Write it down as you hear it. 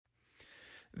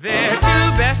They're two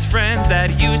best friends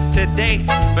that used to date,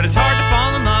 but it's hard to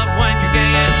fall in love when you're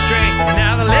gay and straight.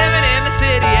 Now they're living in the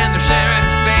city and they're sharing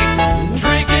space,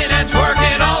 drinking and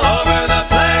twerking all over the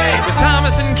place. With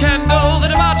Thomas and Kendall,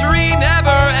 the debauchery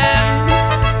never ends.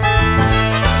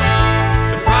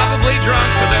 They're probably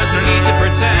drunk, so there's no need to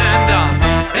pretend I'm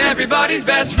everybody's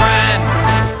best friend.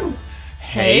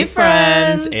 Hey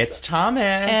friends, it's Thomas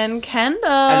and Kendall.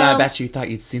 And I bet you thought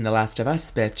you'd seen the last of us,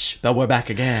 bitch, but we're back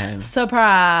again.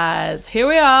 Surprise! Here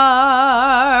we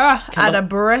are at a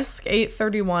brisk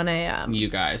 8:31 a.m. You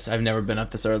guys, I've never been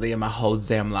up this early in my whole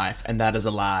damn life, and that is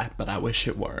a lie, but I wish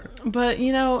it were. But,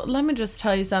 you know, let me just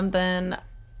tell you something.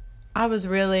 I was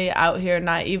really out here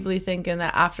naively thinking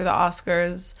that after the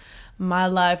Oscars, my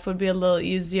life would be a little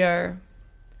easier.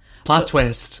 Plot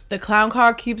twist. The clown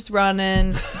car keeps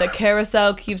running, the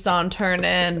carousel keeps on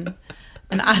turning,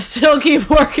 and I still keep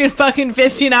working fucking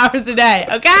 15 hours a day,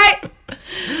 okay?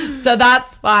 So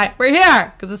that's why we're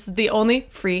here, because this is the only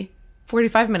free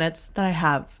 45 minutes that I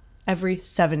have every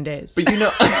 7 days. But you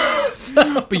know,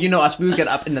 but you know us, we would get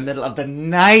up in the middle of the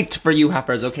night for you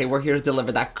heifers, okay? We're here to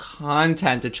deliver that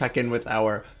content, to check in with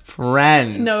our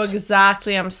friends. No,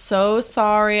 exactly. I'm so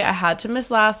sorry. I had to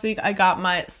miss last week. I got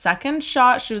my second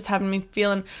shot. She was having me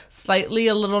feeling slightly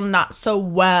a little not so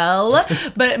well,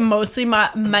 but mostly my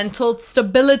mental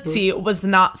stability was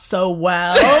not so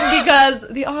well because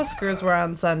the Oscars were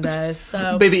on Sunday.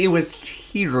 So, baby, it was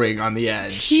teetering on the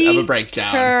edge of a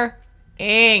breakdown.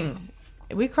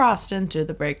 We crossed into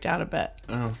the breakdown a bit.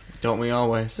 Oh, don't we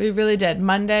always? We really did.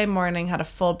 Monday morning had a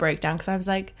full breakdown because I was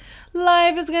like,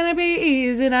 life is going to be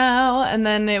easy now. And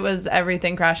then it was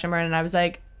everything crash and burn. And I was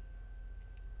like,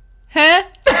 huh?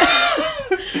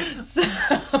 So,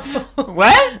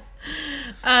 what?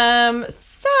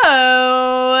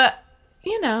 So,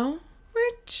 you know,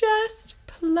 we're just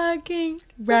plugging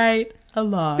right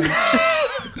along.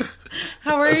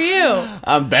 How are you?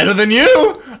 I'm better than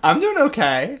you. I'm doing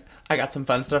okay. I got some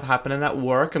fun stuff happening at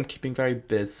work. I'm keeping very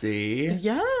busy.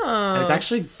 Yeah. I was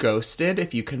actually ghosted,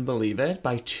 if you can believe it,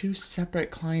 by 2 separate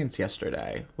clients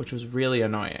yesterday, which was really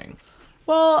annoying.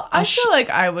 Well, I feel like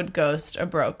I would ghost a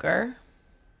broker.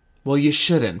 Well, you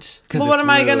shouldn't. Well, what am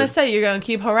I going to say? You're going to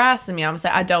keep harassing me. I'm going to say,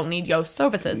 I don't need your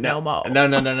services no more.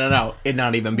 No. It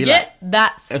not even be Get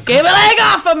that scaly leg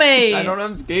off of me! I don't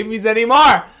have scabies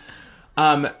anymore!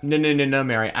 No,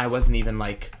 Mary. I wasn't even,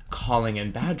 calling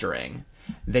and badgering.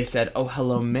 They said, oh,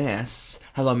 hello, miss.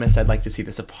 Hello, miss, I'd like to see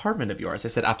this apartment of yours. I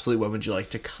said, absolutely, when would you like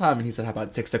to come? And he said, how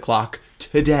about 6 o'clock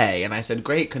today? And I said,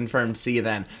 great, confirmed, see you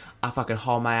then. I fucking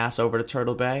haul my ass over to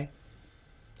Turtle Bay.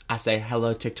 I say,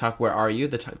 hello, TikTok, where are you?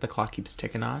 The clock keeps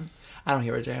ticking on. I don't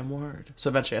hear a damn word. So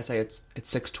eventually I say, it's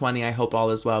 6:20, I hope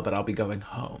all is well, but I'll be going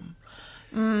home.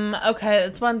 Okay,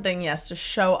 it's one thing, yes, to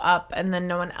show up and then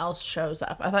no one else shows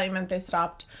up. I thought you meant they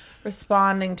stopped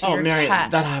responding to your Mary,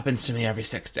 text. that happens to me every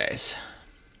 6 days.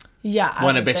 Yeah.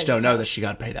 When a bitch don't know that she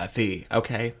gotta pay that fee,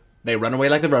 okay? They run away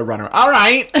like the Roadrunner. All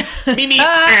right. Me.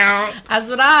 As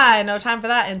would I. No time for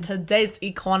that in today's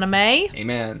economy.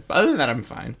 Amen. But other than that, I'm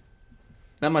fine.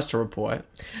 Not much to report.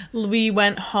 We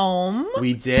went home.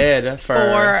 We did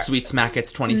for Sweet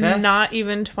Smacket's 25th. Not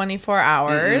even 24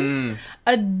 hours. Mm-hmm.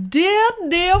 A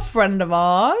dear friend of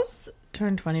ours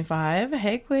turned 25.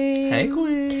 Hey,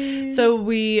 queen. So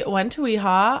we went to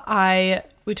Weehaw.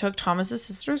 We took Thomas's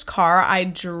sister's car. I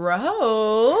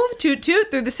drove toot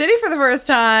through the city for the first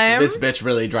time. This bitch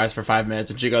really drives for 5 minutes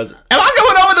and she goes, am I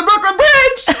going over the Brooklyn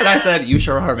Bridge? And I said, you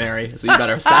sure are, Mary. So you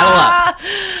better saddle up.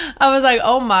 I was like,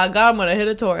 oh my God, I'm going to hit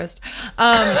a tourist.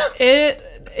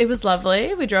 It was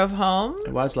lovely. We drove home.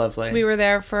 It was lovely. We were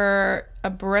there for a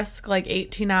brisk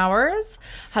 18 hours.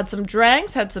 Had some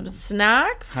drinks, had some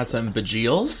snacks. Had some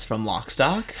Bajeels from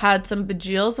Lockstock. Had some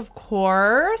Bajeels, of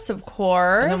course. And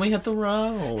then we hit the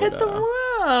road.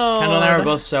 Kendall and I were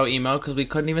both so emo because we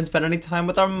couldn't even spend any time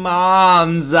with our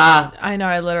moms. I know,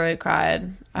 I literally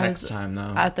cried. Next time,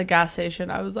 though. At the gas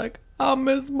station, I was like, I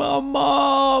miss my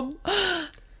mom.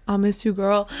 I'll miss you,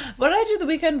 girl. What did I do the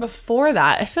weekend before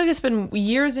that? I feel like it's been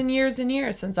years and years and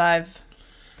years since I've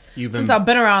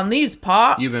been around these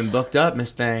parts. You've been booked up,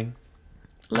 Miss Thing.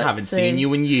 I haven't seen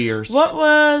you in years. What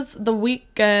was the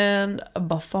weekend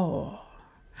before?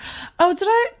 Oh, did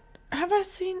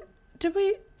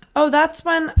we? Oh, that's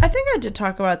when, I think I did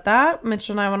talk about that.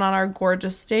 Mitchell and I went on our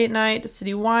gorgeous date night to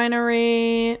City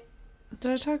Winery.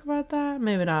 Did I talk about that?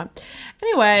 Maybe not.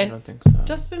 Anyway, I don't think so.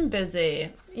 Just been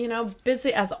busy.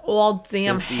 Busy as all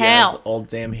damn hell.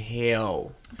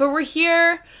 But we're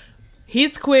here.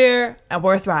 He's queer, and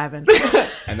we're thriving.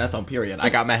 And that's on period. I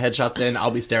got my headshots in. I'll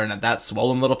be staring at that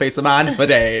swollen little face of mine for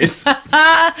days.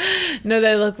 No,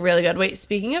 they look really good. Wait,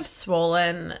 speaking of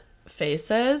swollen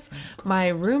faces. My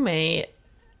roommate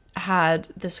had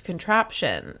this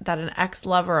contraption that an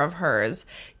ex-lover of hers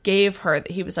gave her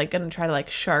that he was like going to try to like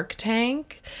Shark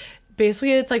Tank.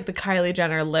 Basically, it's like the Kylie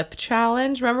Jenner lip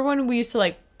challenge. Remember when we used to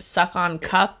like suck on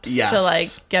cups to like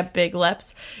get big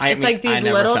lips? It's like these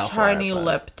little tiny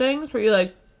lip things where you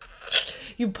like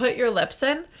you put your lips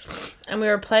in, and we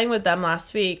were playing with them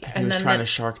last week. And then trying to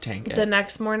Shark Tank it. The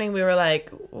next morning we were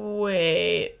like,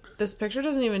 wait, this picture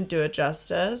doesn't even do it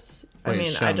justice. I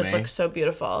mean, I just look so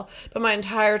beautiful. But my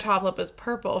entire top lip was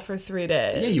purple for 3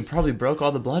 days. Yeah, you probably broke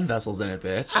all the blood vessels in it,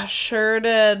 bitch. I sure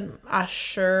did.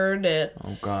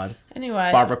 Oh, God.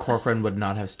 Anyway. Barbara Corcoran would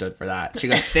not have stood for that. She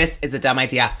goes, this is a dumb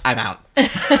idea. I'm out.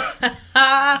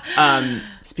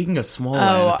 Speaking of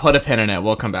swollen, put a pin in it.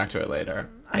 We'll come back to it later.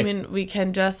 I mean, we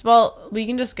can just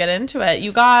get into it.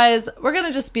 You guys, we're going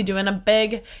to just be doing a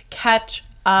big catch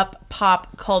up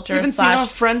pop culture. We haven't seen our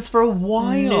friends for a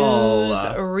while. News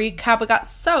recap. We got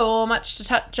so much to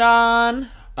touch on.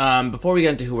 Before we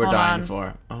get into who we're dying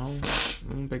for. Oh,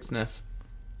 big sniff.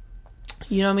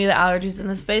 You know me, the allergies in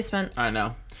this basement. I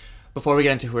know. Before we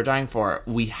get into who we're dying for,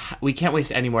 we can't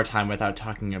waste any more time without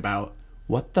talking about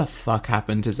what the fuck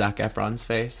happened to Zac Efron's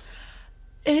face.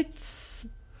 It's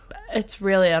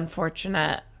really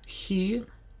unfortunate.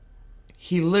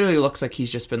 He literally looks like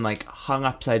he's just been, like, hung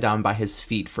upside down by his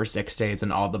feet for 6 days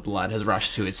and all the blood has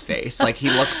rushed to his face. Like, he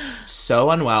looks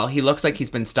so unwell. He looks like he's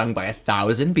been stung by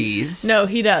 1,000 bees. No,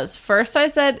 he does. First I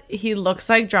said he looks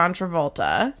like John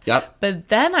Travolta. Yep. But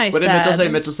then I said... What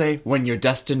did Mitchell say? When you're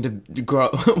destined to grow...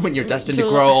 when you're destined to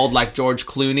grow old like George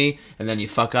Clooney, and then you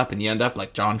fuck up and you end up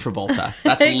like John Travolta.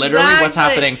 That's literally what's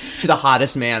happening to the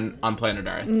hottest man on planet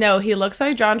Earth. No, he looks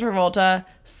like John Travolta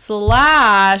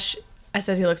 / I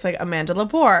said he looks like Amanda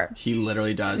Lepore. He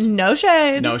literally does. No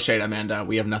shade. No shade, Amanda.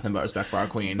 We have nothing but respect for our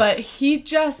queen. But he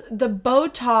just... The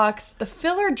Botox, the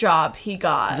filler job he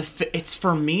got. It's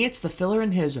for me, it's the filler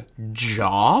in his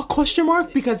jaw, ?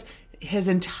 Because his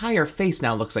entire face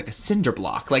now looks like a cinder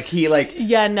block. Like, he, like...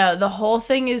 Yeah, no, the whole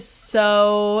thing is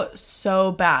so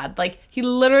bad. Like, he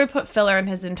literally put filler in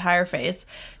his entire face.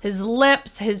 His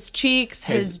lips, his cheeks,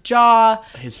 his jaw.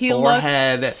 His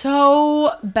forehead. Looks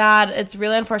so bad. It's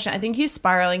really unfortunate. I think he's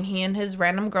spiraling. He and his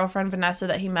random girlfriend, Vanessa,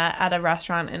 that he met at a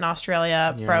restaurant in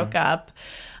Australia, broke up.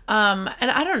 And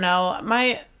I don't know.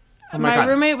 My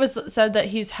roommate said that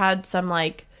he's had some,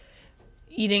 like,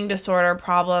 eating disorder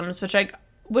problems, which, like...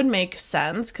 would make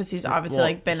sense because he's obviously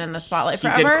like been in the spotlight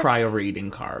forever. He did cry over eating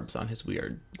carbs on his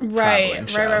weird traveling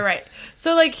show. Right.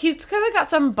 So like he's kind of got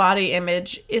some body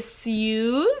image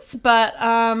issues, but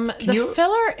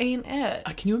filler ain't it.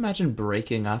 Can you imagine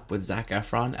breaking up with Zac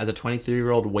Efron as a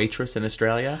 23-year-old waitress in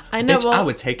Australia? I know. Bitch, I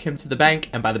would take him to the bank,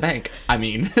 and by the bank, I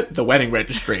mean the wedding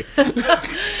registry.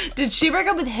 Did she break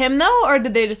up with him though, or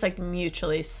did they just like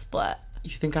mutually split?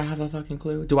 You think I have a fucking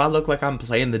clue? Do I look like I'm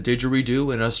playing the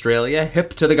didgeridoo in Australia,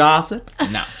 hip to the gossip?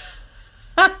 No.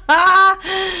 But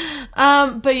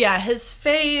yeah, his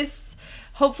face.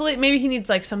 Hopefully, maybe he needs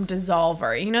like some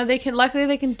dissolver. You know, luckily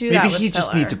they can do that with Maybe he just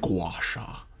filler. needs a gua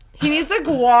sha. He needs a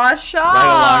gua sha. Right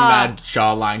along that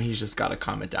jawline, he's just got to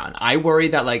calm it down. I worry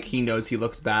that like he knows he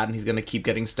looks bad and he's gonna keep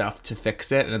getting stuff to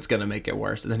fix it, and it's gonna make it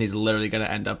worse, and then he's literally gonna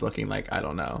end up looking like, I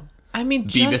don't know. I mean,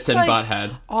 Beavis just, and like,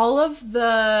 Butthead. All of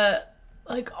the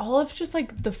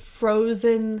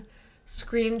frozen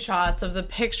screenshots of the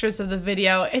pictures of the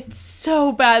video. It's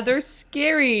so bad. They're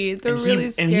scary. They're really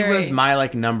scary. And he was my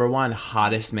like number one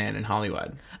hottest man in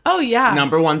Hollywood. Oh yeah.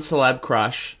 Number one celeb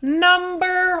crush.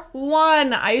 Number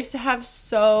one. I used to have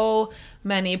so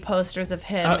many posters of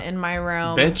him in my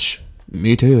room. Bitch.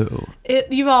 Me too.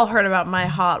 You've all heard about my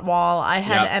hot wall. I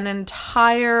had an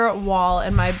entire wall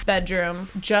in my bedroom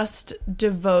just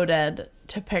devoted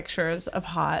to pictures of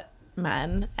hot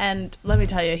men. And let me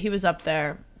tell you, he was up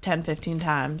there 10, 15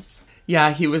 times.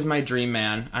 Yeah, he was my dream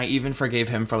man. I even forgave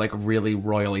him for like really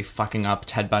royally fucking up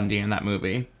Ted Bundy in that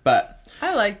movie. But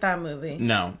I like that movie.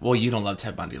 No. Well, you don't love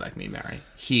Ted Bundy like me, Mary.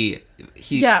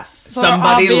 Yeah,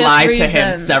 somebody lied reasons. to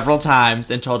him several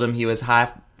times and told him he was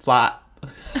fly.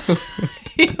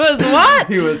 He was what?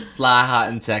 He was fly, hot,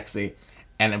 and sexy.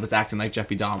 And it was acting like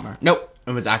Jeffrey Dahmer. Nope.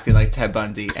 It was acting like Ted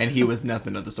Bundy, and he was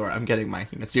nothing of the sort. I'm getting my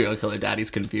serial killer daddies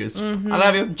confused. Mm-hmm. I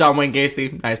love you, John Wayne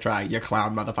Gacy. Nice try, you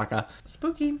clown motherfucker.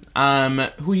 Spooky. Who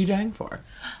are you dying for?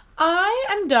 I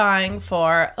am dying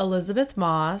for Elizabeth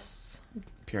Moss.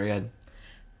 Period.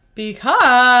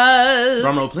 Because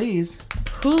drumroll, please.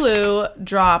 Hulu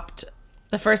dropped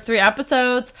the first 3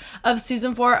 episodes of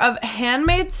season 4 of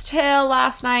Handmaid's Tale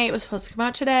last night. It was supposed to come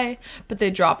out today, but they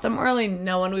dropped them early,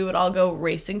 knowing we would all go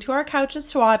racing to our couches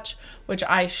to watch, which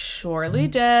I surely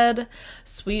did.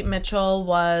 Sweet Mitchell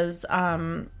was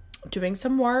doing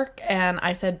some work, and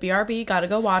I said, BRB, gotta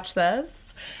go watch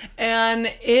this.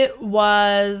 And it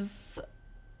was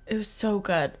so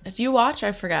good. Did you watch?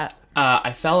 I forget.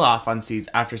 I fell off on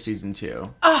after season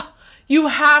 2. You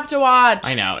have to watch.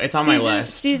 I know. It's on my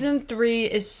list. Season 3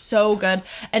 is so good.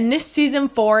 And this season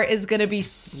 4 is going to be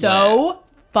so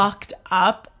fucked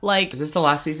up. Like, is this the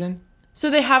last season? So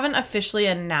they haven't officially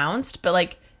announced, but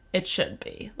like it should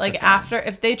be. Like after,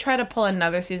 if they try to pull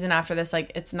another season after this,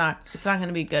 like it's not going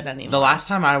to be good anymore. The last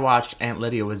time I watched, Aunt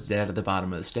Lydia was dead at the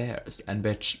bottom of the stairs. And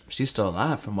bitch, she's still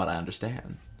alive from what I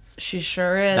understand. She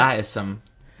sure is. That is some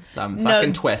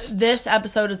fucking twists. This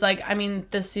episode is like, I mean,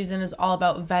 this season is all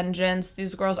about vengeance.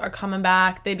 These girls are coming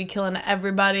back. They be killing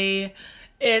everybody.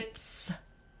 It's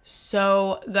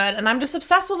so good. And I'm just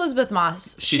obsessed with Elizabeth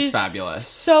Moss. She's fabulous.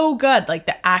 So good. Like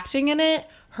the acting in it,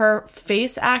 her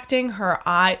face acting, her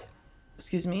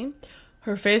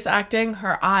face acting,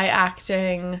 her eye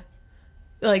acting.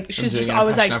 Like she's just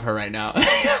always like of her right now.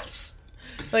 Yes.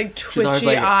 Like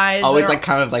twitchy eyes. Always like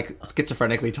kind of like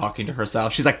schizophrenically talking to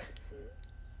herself. She's like,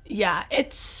 yeah,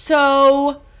 it's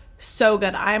so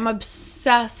good. I'm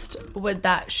obsessed with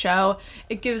that show.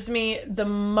 It gives me the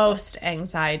most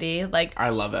anxiety. Like, I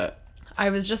love it. I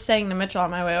was just saying to Mitchell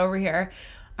on my way over here,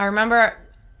 I remember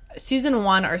season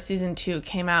 1 or season 2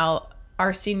 came out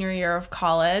our senior year of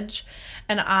college,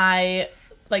 and I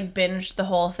like binged the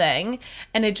whole thing,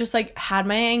 and it just like had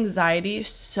my anxiety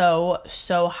so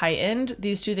heightened.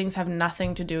 These two things have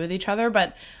nothing to do with each other,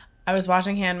 but I was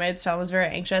watching Handmaid's Tale, was very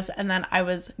anxious, and then I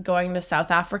was going to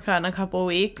South Africa in a couple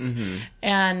weeks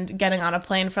and getting on a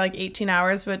plane for like 18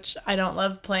 hours, which I don't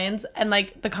love planes, and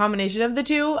like the combination of the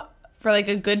two, for like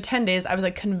a good 10 days, I was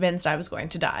like convinced I was going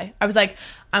to die. I was like,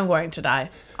 I'm going to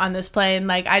die on this plane.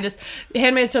 Like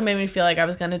Handmaid's Tale made me feel like I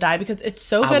was going to die because it's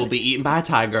so good. I will be eaten by a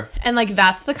tiger. And like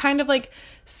that's the kind of like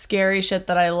scary shit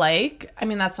that I like. I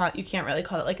mean, that's not, you can't really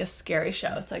call it like a scary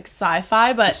show. It's like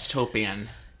sci-fi, but dystopian.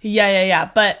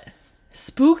 Yeah. But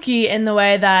spooky in the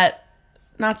way that,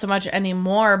 not so much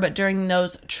anymore, but during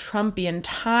those Trumpian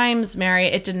times, Mary,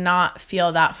 it did not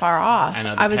feel that far off. I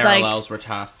know, the parallels were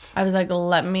tough. I was like,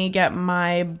 let me get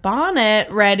my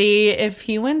bonnet ready if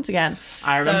he wins again.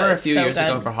 I remember a few years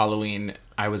ago for Halloween,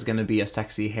 I was going to be a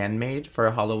sexy handmaid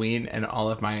for Halloween, and all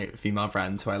of my female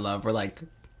friends who I love were like,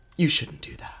 you shouldn't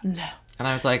do that. No. And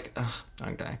I was like, ugh,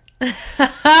 okay.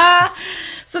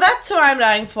 So that's who I'm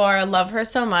dying for. I love her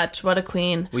so much. What a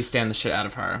queen. We stand the shit out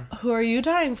of her. Who are you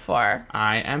dying for?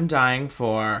 I am dying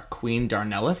for Queen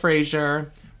Darnella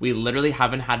Fraser. We literally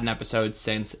haven't had an episode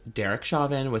since Derek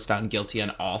Chauvin was found guilty on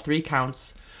all 3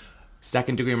 counts.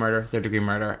 2nd-degree murder, 3rd-degree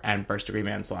murder, and 1st-degree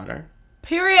manslaughter.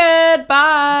 Period.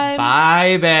 Bye.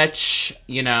 Bye, bitch.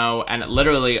 You know, and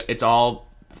literally it's all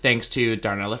thanks to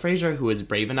Darnella Fraser, who was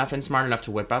brave enough and smart enough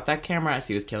to whip out that camera as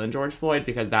he was killing George Floyd,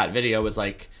 because that video was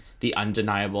like the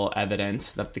undeniable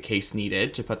evidence that the case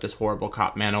needed to put this horrible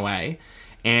cop man away.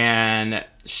 And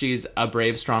she's a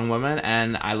brave, strong woman,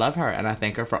 and I love her, and I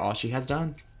thank her for all she has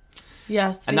done.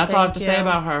 Yes, and that's all I have to say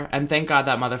about her. And thank God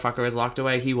that motherfucker is locked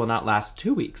away. He will not last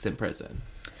 2 weeks in prison.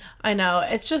 I know.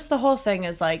 It's just the whole thing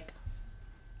is like,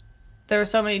 there were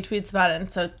so many tweets about it,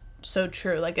 and so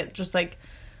true. Like, it just like,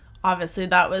 obviously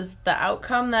that was the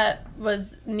outcome that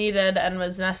was needed and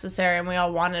was necessary and we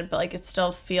all wanted, but like it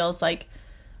still feels like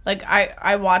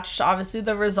I watched obviously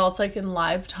the results like in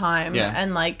live time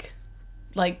and like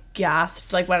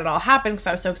gasped like when it all happened because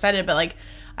I was so excited, but like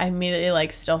I immediately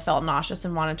like still felt nauseous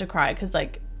and wanted to cry because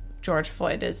like George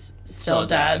Floyd is still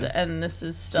dead and this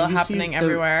is still happening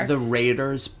everywhere. The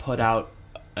Raiders put out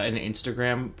an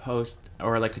Instagram post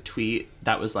or like a tweet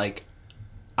that was like,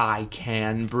 I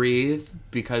can breathe,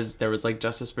 because there was like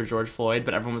justice for George Floyd,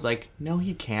 but everyone was like, no,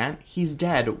 he can't. He's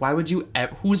dead. Why would you?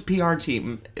 Whose PR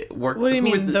team work? What do you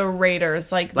mean the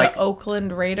Raiders? Like the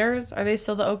Oakland Raiders? Are they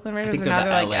still the Oakland Raiders? I think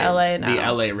they're like LA now.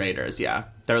 The LA Raiders, yeah.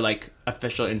 Their like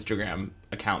official Instagram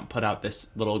account put out this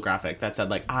little graphic that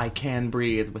said like, I can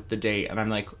breathe with the date, and I'm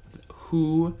like,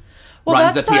 who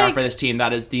runs the PR for this team?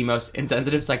 That is the most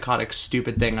insensitive, psychotic,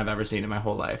 stupid thing I've ever seen in my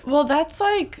whole life. Well, that's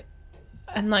like.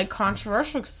 And, like,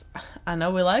 controversial, 'cause I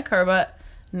know we like her, but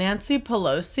Nancy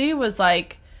Pelosi was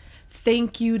like,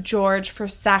 thank you, George, for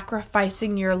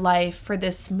sacrificing your life for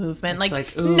this movement. It's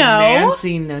like, ooh, no.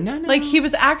 Nancy, no. Like, he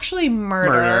was actually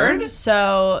murdered.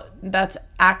 So that's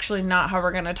actually not how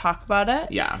we're going to talk about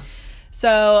it. Yeah.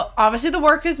 So, obviously, the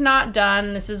work is not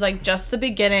done. This is, like, just the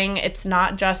beginning. It's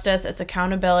not justice. It's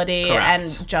accountability. Correct.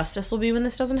 And justice will be when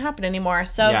this doesn't happen anymore.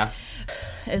 So,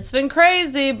 it's been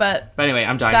crazy, but anyway,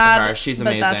 I'm dying for her. She's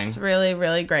amazing. But that's really,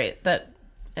 really great that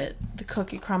the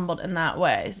cookie crumbled in that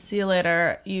way. See you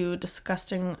later, you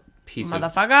disgusting piece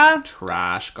motherfucker. Of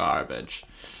trash garbage.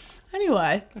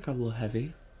 Anyway. That got a little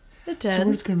heavy. It did. So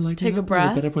we're just gonna take a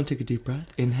breath. Everyone take a deep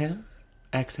breath. Inhale.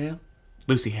 Exhale.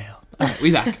 Lucy Hale. All right,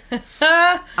 we back.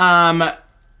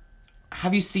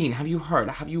 Have you heard,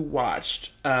 have you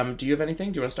watched, do you have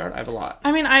anything? Do you want to start? I have a lot.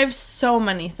 I mean, I have so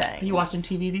many things. Are you watching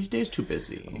TV these days? Too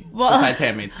busy. Well, besides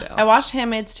Handmaid's Tale. I watched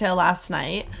Handmaid's Tale last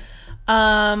night.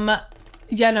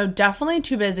 Yeah, no, definitely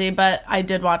too busy, but I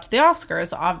did watch the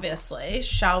Oscars, obviously.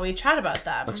 Shall we chat about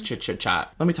them? Let's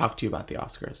chat. Let me talk to you about the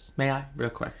Oscars. May I? Real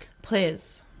quick.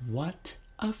 Please. What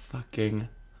a fucking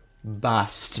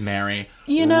bust, Mary.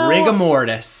 You know... Rigor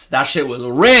mortis. That shit was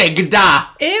rigged.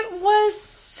 It was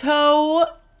so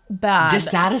bad.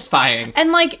 Dissatisfying.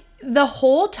 And, like, the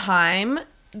whole time,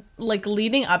 like,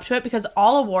 leading up to it, because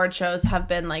all award shows have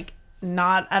been, like,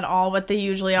 not at all what they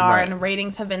usually are, right. and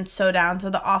ratings have been so down. So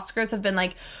the Oscars have been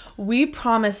like, we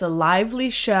promise a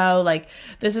lively show. Like,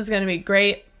 this is going to be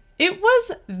great. It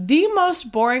was the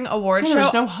most boring award show.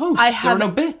 There's no host. There were no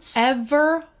bits.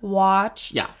 Ever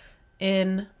watched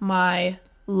in my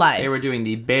life. They were doing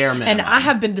the bare minimum. And I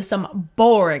have been to some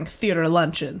boring theater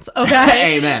luncheons,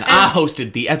 okay? Amen. I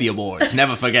hosted the Evie Awards,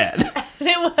 never forget.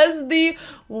 It was the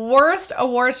worst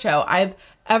award show I've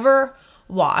ever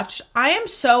watched. I am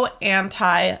so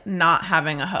anti not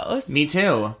having a host. Me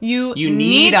too. You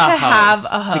need to have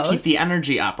a host to keep the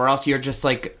energy up, or else you're just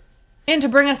like... And to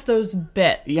bring us those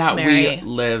bits, yeah, Mary. We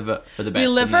live for the bits. We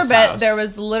live for a bit. House. There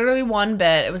was literally one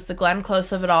bit. It was the Glenn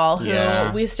Close of it all,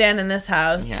 who we stand in this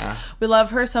house. Yeah. We love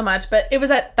her so much, but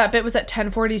that bit was at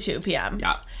 10:42 p.m.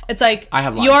 Yeah. It's like,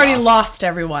 you already lost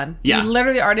everyone. Yeah. You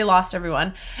literally already lost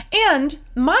everyone. And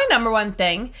my number one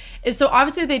thing is, so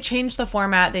obviously they changed the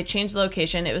format. They changed the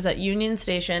location. It was at Union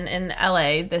Station in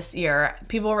LA this year.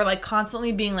 People were like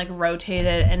constantly being like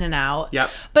rotated in and out. Yep.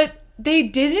 But they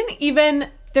didn't even...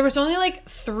 There was only like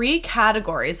 3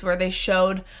 categories where they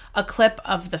showed a clip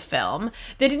of the film.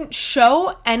 They didn't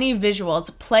show any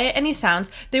visuals, play any sounds.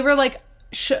 They were like,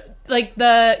 like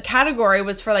the category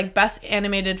was for like best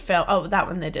animated film. Oh, that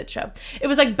one they did show. It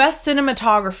was like best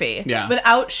cinematography. Yeah.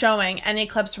 Without showing any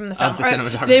clips from the film. Of the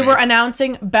cinematography. They were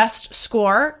announcing best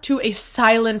score to a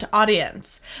silent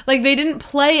audience. Like they didn't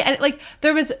play, and like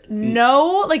there was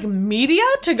no like media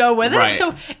to go with it. Right.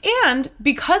 So, and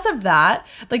because of that,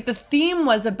 like the theme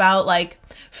was about like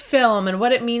film and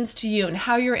what it means to you and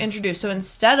how you're introduced. So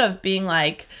instead of being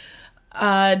like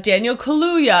Daniel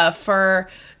Kaluuya for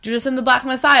Judas and the Black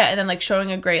Messiah, and then like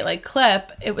showing a great like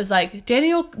clip, it was like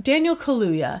Daniel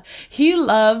Kaluuya. He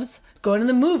loves going to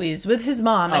the movies with his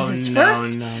mom, and his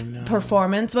first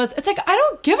performance was. It's like, I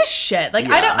don't give a shit. Like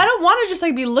I don't want to just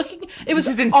like be looking. It was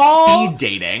this isn't all speed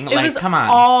dating. It like was come on,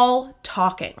 all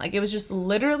talking. Like it was just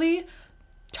literally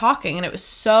talking, and it was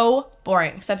so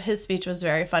boring. Except his speech was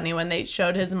very funny when they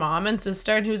showed his mom and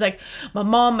sister, and he was like, my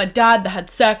mom, my dad, that had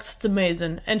sex, it's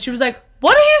amazing. And she was like,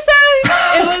 what did he say?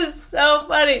 It was so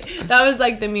funny. That was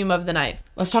like the meme of the night.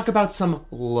 Let's talk about some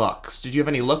looks. Did you have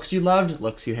any looks you loved?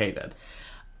 Looks you hated?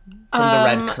 From the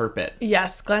red carpet.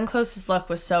 Yes, Glenn Close's look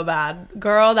was so bad.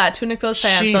 Girl, that tunic, those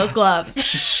pants, those gloves.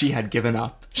 She had given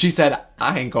up. She said,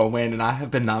 I ain't gonna win, and I have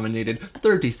been nominated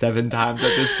 37 times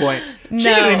at this point. She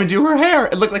didn't even do her hair.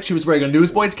 It looked like she was wearing a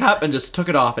newsboy's cap and just took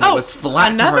it off, and it was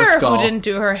flat to her skull. Another who didn't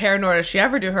do her hair, nor does she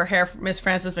ever do her hair, Miss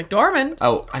Frances McDormand.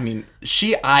 Oh, I mean,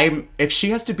 if she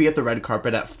has to be at the red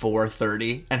carpet at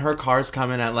 4:30, and her car's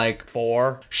coming at like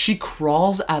 4, she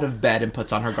crawls out of bed and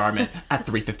puts on her garment at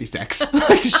 3:56.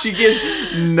 Like, she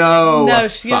gives no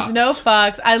she gives no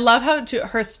fucks. I love how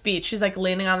her speech, she's like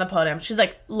leaning on the podium. She's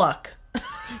like, look.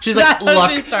 She's like,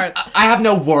 look, I have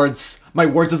no words. My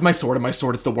words is my sword, and my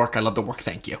sword is the work. I love the work.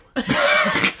 Thank you.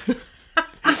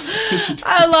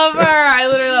 I love her. I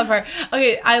literally love her.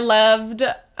 Okay, I loved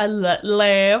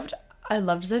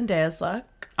Zendaya's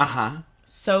look.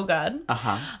 So good.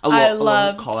 A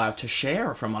little call out to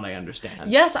Cher, from what I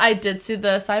understand. Yes, I did see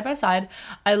the side by side.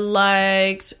 I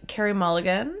liked Carey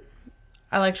Mulligan.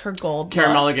 I liked her gold Carey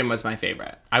look. Mulligan was my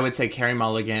favorite. I would say Carey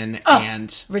Mulligan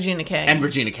and Regina King. And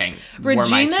Regina King were my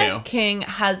two. Regina King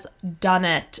has done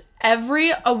it.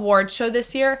 Every award show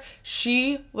this year,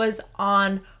 she was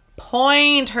on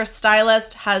point. Her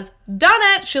stylist has done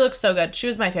it. She looks so good. She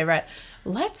was my favorite.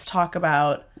 Let's talk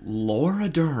about Laura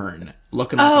Dern,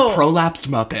 looking like a prolapsed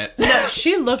Muppet. No,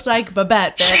 she looked like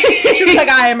Babette, bitch. She was like,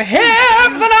 I am here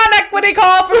for the non-equity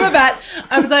call for Babette.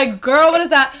 I was like, girl, what is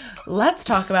that? Let's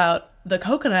talk about the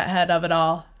coconut head of it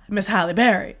all, Miss Halle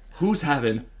Berry. Who's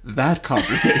having that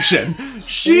conversation?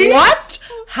 What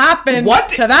happened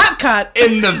to that cut?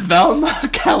 In the Velma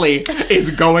Kelly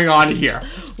is going on here?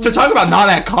 So talk about not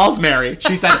at calls, Mary.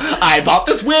 She said, I bought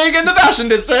this wig in the fashion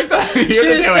district. I'm here to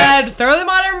do it. She said, throw them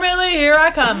on her, Millie, here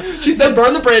I come. She said,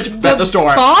 burn the bridge, at the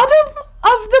store. Bottom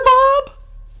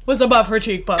was above her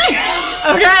cheekbones.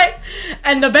 Okay?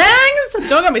 And the bangs,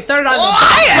 don't get me started on the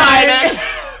bangs.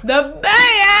 The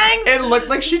bangs! It looked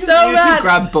like she just So needed bad. to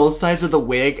grab both sides of the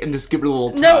wig and just give it a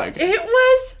little No, tug. it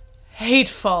was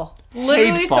hateful.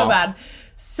 Literally Hateful. so bad.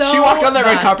 So She walked on that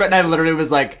red bad. carpet and I literally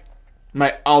was like,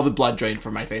 all the blood drained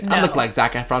from my face. I No. looked like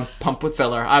Zac Efron pumped with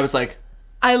filler. I was like,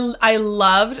 I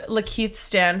loved Lakeith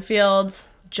Stanfield's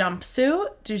jumpsuit.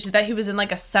 Did you see that? He was in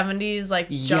like a 70s like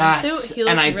jumpsuit. yes. He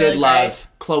looked And I really did great. love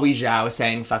Chloe Zhao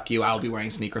saying, fuck you, I'll be wearing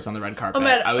sneakers on the red carpet. Oh,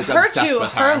 but I was her obsessed too,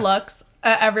 with her. her looks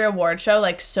at every award show,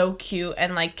 like so cute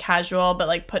and like casual, but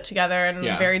like put together and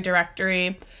Yeah. very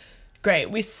directory. Great.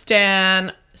 We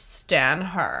stan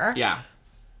her. Yeah.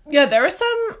 Yeah, there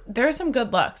were some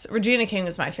good looks. Regina King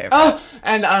was my favorite. Oh,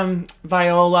 and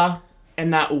Viola in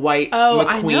that white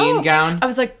I McQueen know. gown. I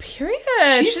was like, period.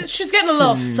 She's She's getting a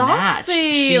little snatched.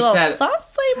 saucy. She a little said, saucy,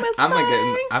 Miss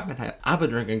Thing. I've been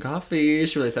drinking coffee.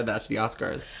 She really said that to the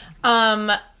Oscars.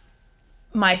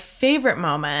 My favorite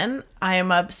moment, I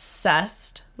am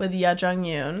obsessed with Ye Jung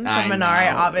Yoon from I Minari,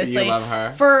 know. obviously. You love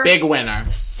her. For Big winner.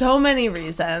 so many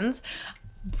reasons.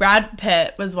 Brad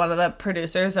Pitt was one of the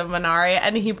producers of Minari,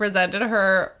 and he presented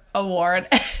her award.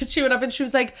 She went up and she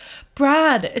was like,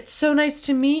 Brad, it's so nice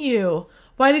to meet you.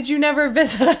 Why did you never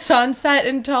visit us on set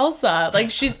in Tulsa? Like,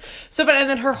 she's so fun. And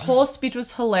then her whole speech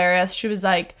was hilarious. She was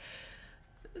like,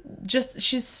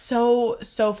 she's so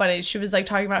funny. She was like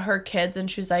talking about her kids, and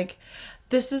she was like,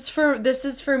 this is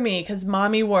for me because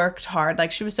mommy worked hard.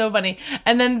 Like, she was so funny.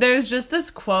 And then there's just this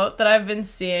quote that I've been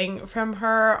seeing from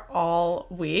her all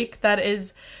week that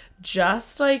is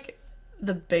just like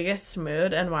the biggest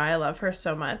mood and why I love her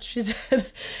so much. She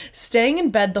said, staying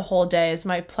in bed the whole day is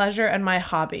my pleasure and my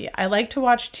hobby. I like to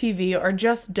watch TV or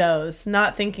just doze,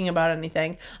 not thinking about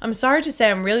anything. I'm sorry to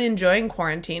say I'm really enjoying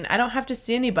quarantine. I don't have to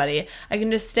see anybody. I can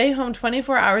just stay home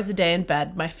 24 hours a day in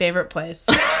bed. My favorite place.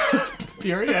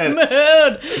 Period.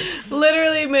 Mood.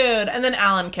 Literally mood. And then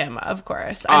Alan Kim, of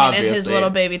course. I mean, in his Obviously.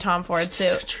 little baby Tom Ford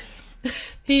suit.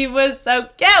 He was so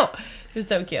cute. He was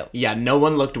so cute. Yeah, no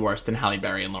one looked worse than Halle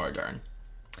Berry and Laura Dern.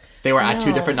 They were at two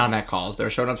No. different non-net calls. They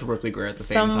were showing up to Ripley Greer at the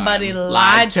same time. Somebody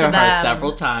lied to her them.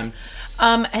 several times.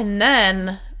 And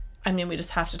then, I mean, we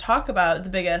just have to talk about the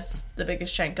biggest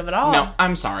shank of it all. No,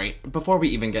 I'm sorry. Before we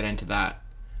even get into that,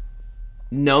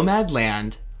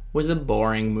 Nomadland was a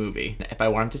boring movie. If I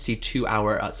wanted to see 2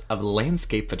 hours of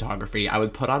landscape photography, I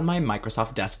would put on my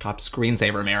Microsoft desktop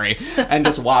screensaver, Mary, and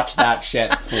just watch that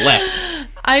shit flip.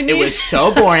 It was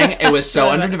so boring. It was so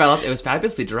underdeveloped. It was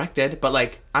fabulously directed, but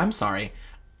like, I'm sorry.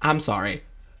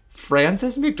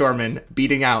 Frances McDormand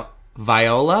beating out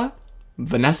Viola,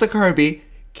 Vanessa Kirby,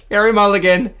 Carey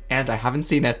Mulligan, and I haven't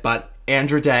seen it, but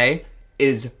Andrew Day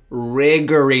is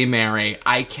riggery, Mary.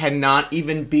 I cannot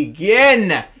even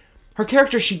begin. Her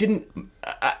character, she didn't...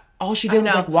 all she did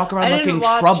was like walk around looking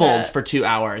troubled for 2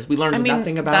 hours. We learned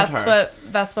nothing about her.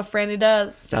 That's what Franny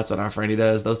does. That's what our Franny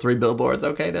does. Those 3 billboards,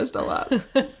 okay, they're still up.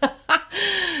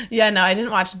 Yeah, no, I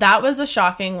didn't watch. That was a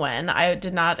shocking win. I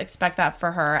did not expect that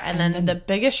for her. And then the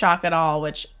biggest shock at all,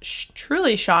 which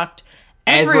truly shocked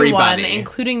everyone, Everybody.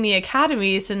 including the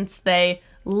Academy, since they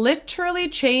literally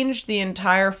changed the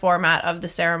entire format of the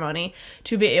ceremony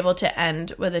to be able to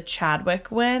end with a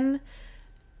Chadwick win.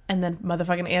 And then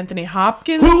motherfucking Anthony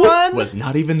Hopkins won. Was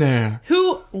not even there.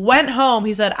 Who went home.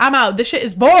 He said, I'm out. This shit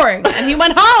is boring. And he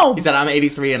went home. He said, I'm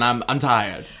 83 and I'm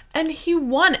tired. And he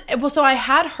won. Well, so I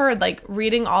had heard, like,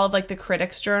 reading all of, like, the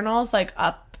critics' journals, like,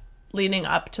 leading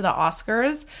up to the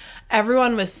Oscars,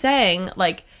 everyone was saying,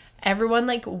 like, everyone,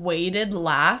 like, waited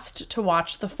last to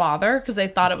watch The Father because they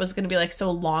thought it was going to be, like,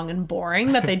 so long and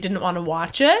boring that they didn't want to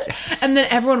watch it. Yes. And then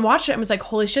everyone watched it and was like,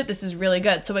 holy shit, this is really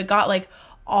good. So it got, like,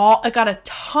 it got a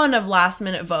ton of last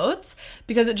minute votes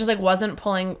because it just like wasn't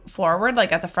pulling forward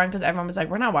like at the front because everyone was like,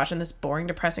 we're not watching this boring,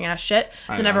 depressing ass shit.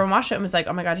 And everyone watched it and was like,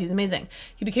 oh my god, he's amazing.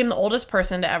 He became the oldest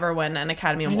person to ever win an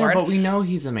Academy Award. But we know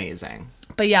he's amazing.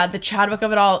 But yeah, the Chadwick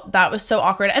of it all, that was so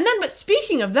awkward. And then, but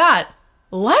speaking of that,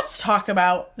 let's talk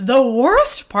about the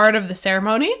worst part of the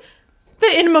ceremony,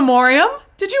 the In Memoriam.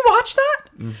 Did you watch that?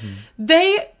 Mm-hmm.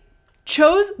 They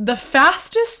chose the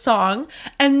fastest song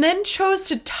and then chose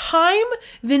to time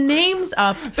the names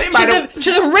up to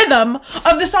the rhythm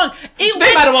of the song. They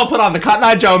might have well put on the Cotton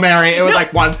Eye Joe, Mary. It was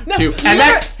like 1, 2, and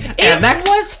next, and next. It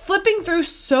was flipping through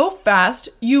so fast,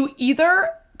 you either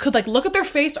could like look at their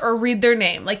face or read their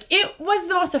name. Like, it was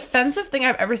the most offensive thing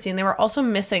I've ever seen. They were also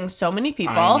missing so many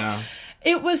people. I know.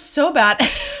 It was so bad.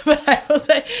 But I will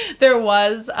say there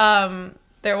was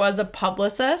a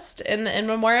publicist in the In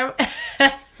Memoriam.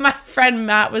 My friend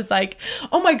Matt was like,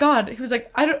 oh my god. He was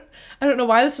like, I don't know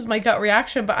why this was my gut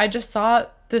reaction, but I just saw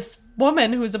this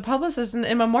woman who's a publicist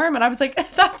in Memoriam, and I was like,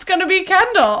 that's gonna be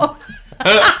Kendall.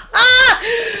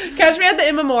 Catch me at the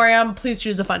In Memoriam. Please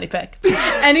choose a funny pick.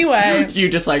 Anyway. You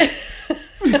just like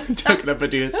took up a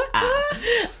deuce.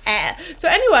 So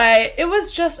anyway, it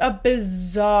was just a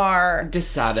bizarre,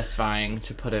 dissatisfying,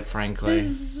 to put it frankly.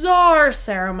 Bizarre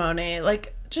ceremony.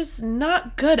 Like, just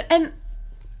not good. And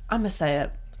I'm gonna say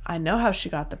it. I know how she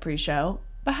got the pre-show.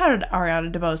 But how did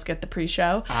Ariana DeBose get the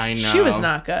pre-show? I know. She was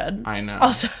not good. I know.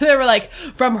 Also, they were like,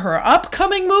 from her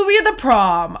upcoming movie, The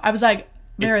Prom. I was like,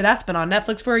 Mary, that's been on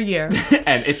Netflix for a year.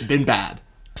 And it's been bad.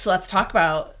 So let's talk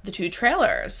about the 2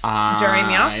 trailers. During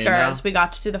the Oscars, we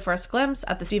got to see the first glimpse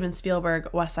at the Steven Spielberg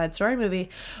West Side Story movie,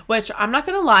 which I'm not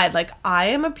going to lie, like, I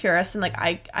am a purist and, like,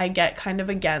 I get kind of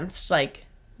against, like,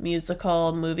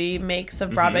 musical movie makes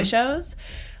of Broadway shows.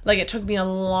 Like, it took me a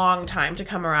long time to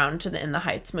come around to the In the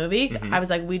Heights movie. I was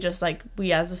like, we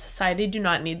as a society do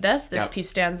not need this. This piece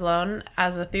stands alone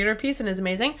as a theater piece and is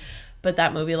amazing. But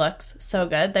that movie looks so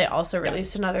good. They also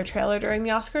released another trailer during the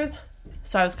Oscars.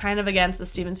 So I was kind of against the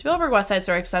Steven Spielberg West Side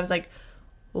Story because I was like,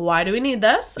 why do we need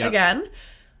this again?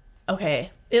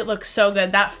 Okay, it looks so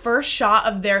good. That first shot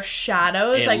of their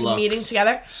shadows, like, meeting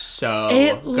together. So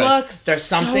it good. Looks There's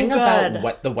something so good. about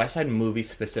what the West Side movie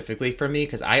specifically for me,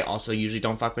 because I also usually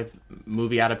don't fuck with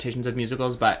movie adaptations of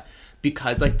musicals, but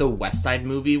because, like, the West Side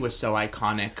movie was so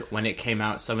iconic when it came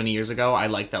out so many years ago, I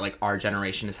like that, like, our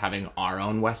generation is having our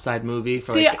own West Side movie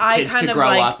for, like, kids to grow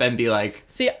up and be like...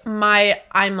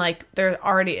 I'm like, there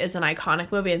already is an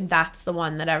iconic movie, and that's the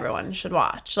one that everyone should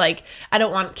watch. Like, I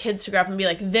don't want kids to grow up and be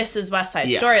like, this is West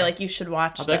Side Story. Like, you should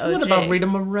watch the OG. What about Rita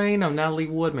Moreno? Natalie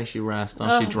Wood, may she rest.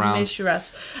 She drowned. May she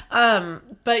rest.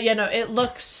 But, you know, it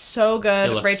looks so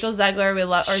good. Rachel Zegler, we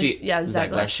love...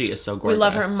 Zegler. She is so gorgeous. We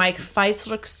love her. Mike Feist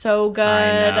looks so good.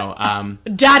 I know.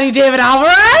 Daddy David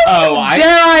Alvarez. Oh,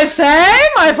 dare I say,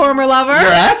 my former lover.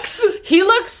 Your ex? He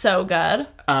looks so good.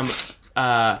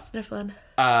 Sniffling.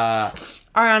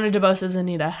 Ariana DeBose is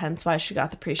Anita, hence why she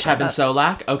got the pre-show. Kevin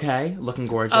Solak, okay, looking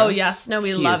gorgeous. Oh yes, no,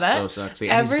 we love it. He is so sexy.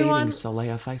 And he's dating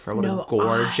Saleha Pfeiffer. What a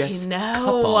gorgeous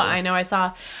couple. I know. I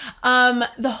saw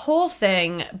the whole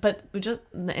thing, but the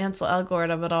Ansel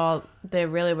Elgort of it all. They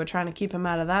really were trying to keep him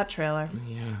out of that trailer.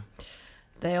 Yeah.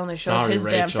 They only showed his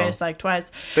damn face like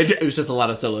twice. It was just a lot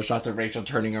of solo shots of Rachel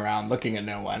turning around, looking at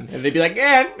no one. And they'd be like,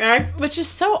 next. Which is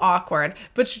so awkward.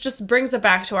 Which just brings it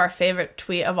back to our favorite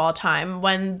tweet of all time.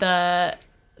 When the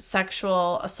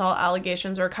sexual assault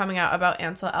allegations were coming out about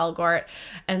Ansel Elgort,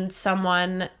 and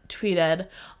someone tweeted,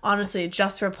 honestly,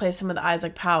 just replace him with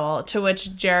Isaac Powell, to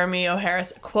which Jeremy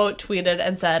O'Harris quote tweeted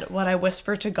and said, what I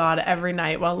whisper to God every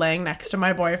night while laying next to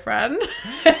my boyfriend.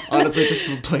 Honestly, just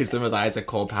replace him with Isaac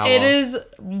Cole Powell. It is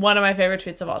one of my favorite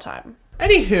tweets of all time.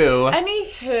 Anywho.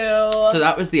 So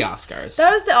that was the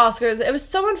Oscars. It was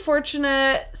so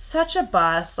unfortunate. Such a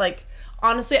bust. Like,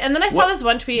 honestly. And then I saw this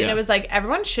one tweet and it was like,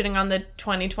 everyone's shitting on the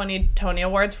 2020 Tony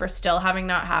Awards for still having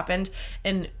not happened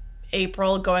in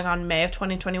April, going on May of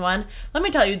 2021. Let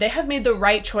me tell you, they have made the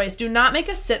right choice. Do not make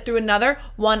us sit through another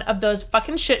one of those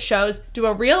fucking shit shows. Do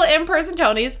a real in-person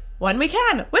Tonys when we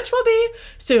can, which will be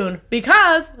soon.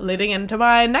 Because, leading into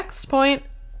my next point,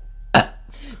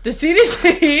 the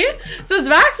CDC says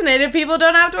vaccinated people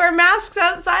don't have to wear masks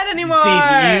outside anymore.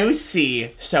 Did you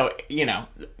see? So, you know,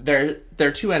 there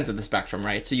are two ends of the spectrum,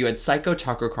 right? So you had Psycho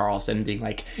Tucker Carlson being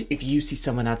like, if you see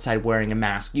someone outside wearing a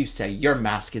mask, you say, your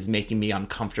mask is making me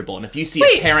uncomfortable. And if you see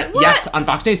a parent, yes, on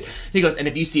Fox News, he goes, and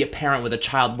if you see a parent with a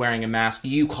child wearing a mask,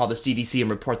 you call the CDC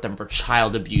and report them for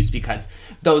child abuse because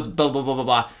those blah, blah, blah, blah,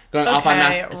 blah, going off on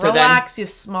masks. So relax, you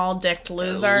small-dicked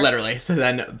loser. Literally. So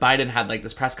then Biden had like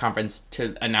this press conference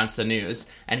to announce the news,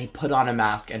 and he put on a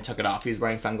mask and took it off. He was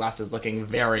wearing sunglasses, looking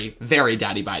very, very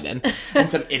Daddy Biden. And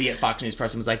some idiot Fox News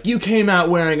person was like, you came out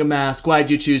wearing a mask. Why'd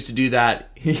you choose to do that?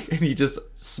 And he just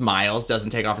smiles, doesn't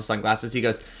take off his sunglasses. He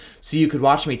goes, so you could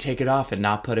watch me take it off and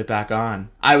not put it back on.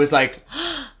 I was like,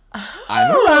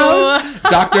 I'm aroused.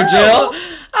 Dr. Jill.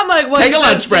 I'm like, what? Take a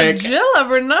lunch break. Jill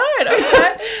overnight.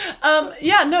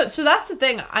 Okay. So that's the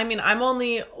thing. I mean, I'm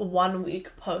only 1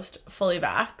 week post fully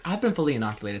vaxxed. I've been fully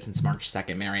inoculated since March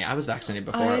 2nd, Mary. I was vaccinated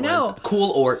before it was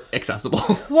cool or accessible.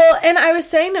 Well, and I was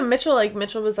saying to Mitchell, like,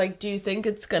 Mitchell was like, do you think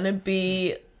it's going to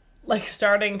be, like,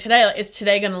 starting today? Like, is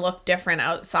today going to look different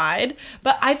outside?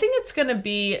 But I think it's going to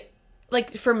be,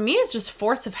 like, for me, it's just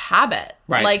force of habit.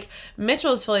 Right. Like,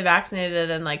 Mitchell is fully vaccinated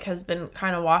and, like, has been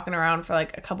kind of walking around for,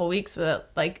 like, a couple weeks with it,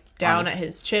 like, down at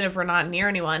his chin if we're not near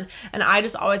anyone. And I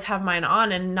just always have mine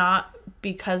on, and not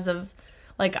because of,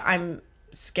 like, I'm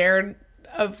scared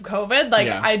of COVID. Like,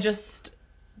 I just,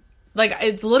 like,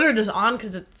 it's literally just on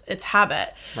because it's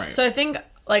habit. Right. So I think,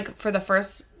 like, for the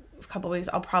first couple weeks,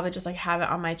 I'll probably just like have it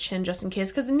on my chin just in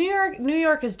case. Because New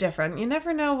York is different. You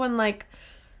never know when like,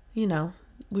 you know,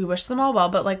 we wish them all well,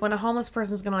 but like when a homeless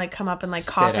person's gonna like come up and like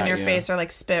Spit cough in at your you. face or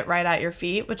like spit right at your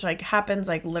feet, which like happens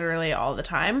like literally all the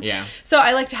time. Yeah. So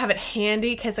I like to have it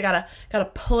handy because I gotta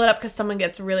pull it up because someone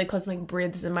gets really close and like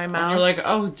breathes in my mouth. And you're like,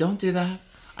 oh, don't do that.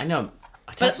 I know.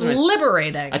 but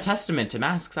liberating. A testament to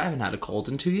masks. I haven't had a cold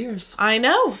in 2 years. I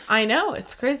know.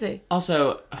 It's crazy.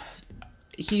 Also,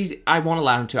 I won't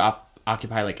allow him to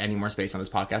occupy like any more space on this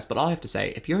podcast, but all I have to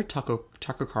say, if you're Tucker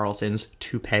Carlson's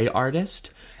toupee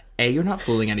artist, A, you're not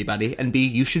fooling anybody, and B,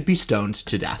 you should be stoned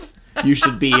to death. You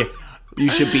should be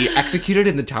executed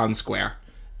in the town square.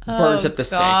 Burnt at the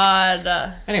stake.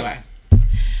 God. Anyway,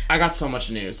 I got so much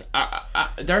news.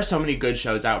 There are so many good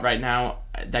shows out right now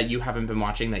that you haven't been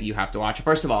watching that you have to watch.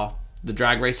 First of all, the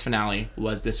Drag Race finale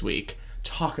was this week.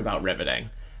 Talk about riveting.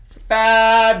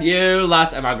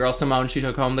 Fabulous. And my girl Simone, she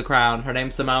took home the crown. Her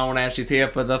name's Simone, and she's here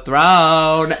for the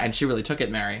throne. And she really took it,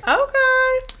 Mary.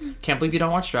 Okay. Can't believe you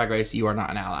don't watch Drag Race. You are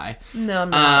not an ally. No,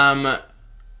 I'm not.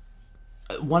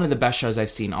 One of the best shows I've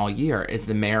seen all year is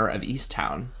The Mayor of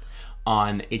Easttown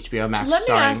on HBO Max. Let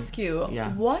me ask you,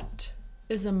 Yeah. what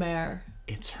is a mayor?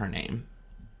 It's her name.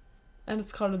 And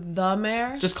it's called The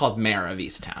Mayor? It's just called Mayor of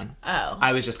Easttown. Oh.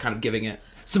 I was just kind of giving it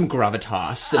some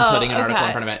gravitas and putting an article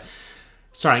in front of it.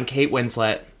 Starring Kate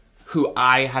Winslet, who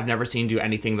I have never seen do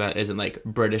anything that isn't like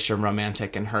British or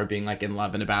romantic, and her being like in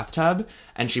love in a bathtub.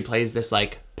 And she plays this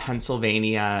like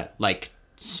Pennsylvania, like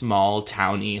small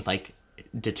towny, like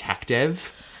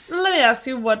detective. Let me ask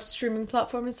you, what streaming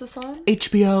platform is this on?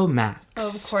 HBO Max. Oh,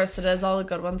 of course it is. All the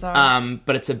good ones are.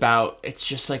 But it's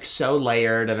just like so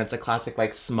layered, and it's a classic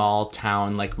like small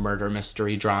town like murder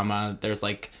mystery drama. There's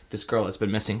like this girl that's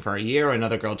been missing for a year,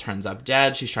 another girl turns up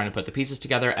dead. She's trying to put the pieces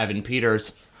together. Evan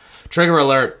Peters, trigger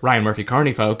alert, Ryan Murphy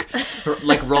Carney folk,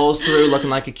 like rolls through looking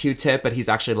like a Q-tip, but he's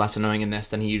actually less annoying in this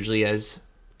than he usually is.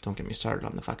 Don't get me started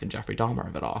on the fucking Jeffrey Dahmer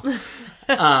of it all.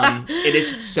 It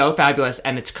is so fabulous,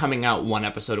 and it's coming out one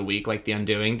episode a week like The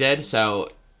Undoing did. So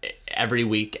every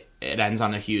week it ends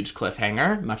on a huge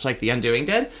cliffhanger, much like The Undoing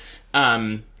did.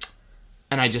 And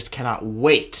I just cannot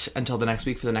wait until the next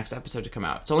week for the next episode to come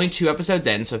out. It's only 2 episodes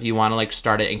in, so if you want to like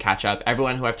start it and catch up,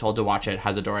 everyone who I've told to watch it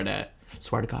has adored it.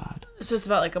 Swear to God. So it's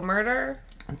about like a murder?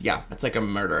 Yeah, it's like a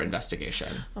murder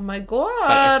investigation. Oh my God.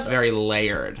 But it's very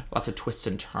layered. Lots of twists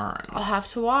and turns. I'll have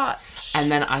to watch.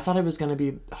 And then I thought it was going to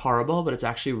be horrible, but it's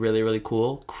actually really, really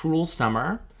cool. Cruel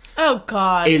Summer Oh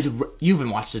God. you haven't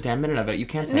watched a damn minute of it. You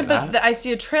can't say No, but that. I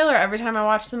see a trailer every time I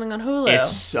watch something on Hulu.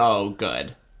 It's so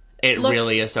good. It Looks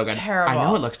really is so good. terrible. I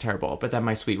know it looks terrible, but then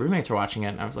my sweet roommates were watching it,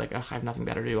 and I was like, ugh, I have nothing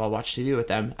better to do. I'll watch TV with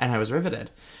them. And I was riveted.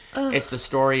 It's the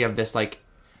story of this, like,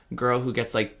 girl who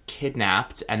gets, like,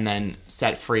 kidnapped and then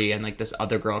set free, and, like, this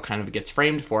other girl kind of gets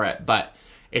framed for it. But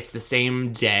it's the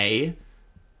same day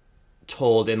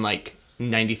told in, like,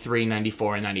 93,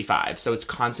 94, and 95. So it's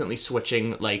constantly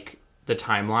switching, like, the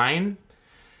timeline.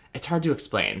 It's hard to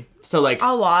explain. So, like...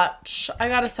 I'll watch. I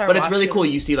gotta start But watching. it's really cool.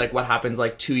 You see, like, what happens,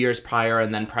 like, 2 years prior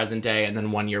and then present day and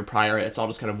then 1 year prior. It's all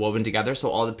just kind of woven together. So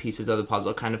all the pieces of the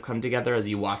puzzle kind of come together as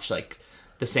you watch, like,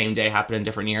 the same day happen in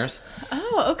different years.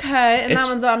 Oh, okay. And that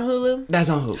one's on Hulu? That's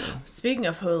on Hulu. Speaking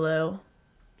of Hulu,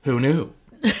 Who knew?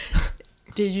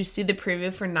 did you see the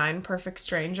preview for 9 Perfect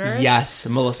Strangers? Yes.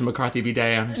 Melissa McCarthy be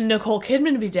damned. Nicole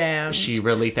Kidman be damned. She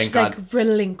really, thank She's God. like,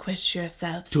 relinquish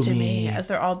yourselves to me. As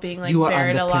they're all being, like, You are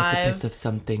buried on the alive. precipice of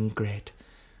something great.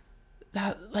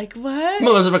 That, like, what?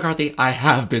 Melissa McCarthy, I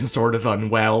have been sort of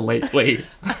unwell lately.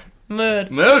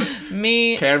 Mood.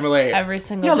 Me. Can't relate. Every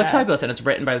single Yeah, it looks day. fabulous, and it's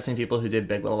written by the same people who did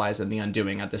Big Little Lies and The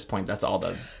Undoing. At this point, that's all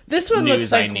the This one news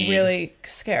looks I like need. really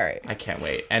scary. I can't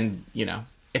wait. And, you know,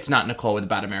 it's not Nicole with a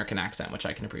bad American accent, which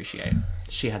I can appreciate.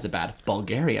 She has a bad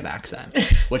Bulgarian accent,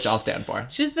 which I'll stand for.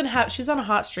 She's been she's on a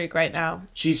hot streak right now.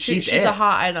 She's she's it. a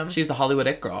hot item. She's the Hollywood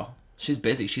it girl. She's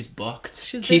busy. She's booked.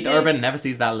 She's Keith busy. Urban never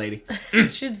sees that lady.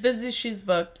 She's busy. She's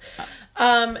booked.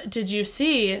 Did you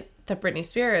see that Britney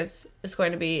Spears is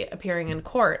going to be appearing in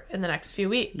court in the next few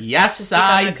weeks? to Yes, speak on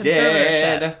I the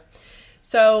conservatorship? did.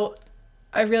 So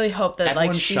I really hope that Everyone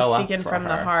like she's show up speaking for from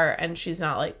the her. heart and she's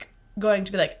not like going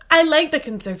to be like, I like the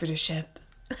conservatorship.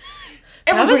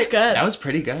 Everyone's was pretty- good. That was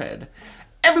pretty good.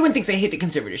 Everyone thinks I hate the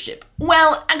conservatorship.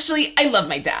 Well, actually, I love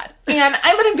my dad. And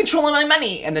I let him control my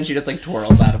money. And then she just, like,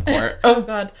 twirls out of court. Oh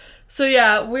God. So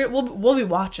yeah, we'll be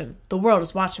watching. The world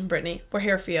is watching, Britney. We're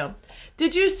here for you.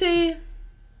 Did you see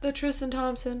that Tristan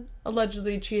Thompson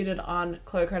allegedly cheated on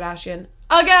Khloe Kardashian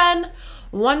again?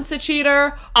 Once a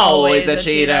cheater, Always a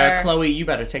cheater. Chloe, you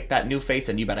better take that new face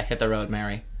and you better hit the road,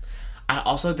 Mary.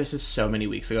 This is so many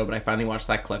weeks ago, but I finally watched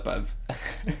that clip of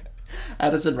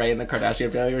Addison Rae in the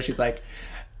Kardashian family, where she's like,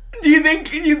 "Do you think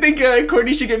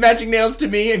Kourtney should get matching nails to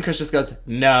me?" And Kris just goes,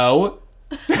 "No."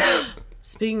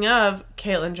 Speaking of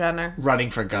Caitlyn Jenner. Running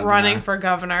for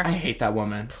governor. I hate that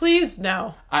woman. Please,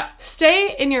 no.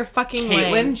 Stay in your fucking lane.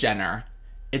 Caitlyn Jenner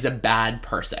is a bad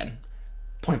person.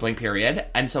 Point blank period.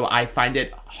 And so I find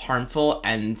it harmful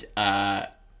and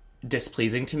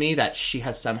displeasing to me that she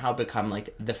has somehow become,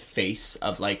 like, the face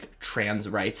of, like, trans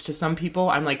rights to some people.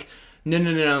 I'm like,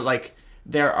 no. Like,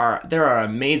 there are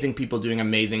amazing people doing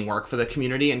amazing work for the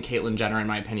community, and Caitlyn Jenner, in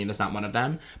my opinion, is not one of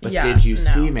them. But did you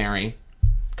see, Mary,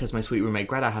 because my sweet roommate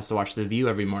Greta has to watch The View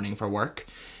every morning for work,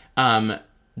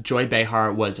 Joy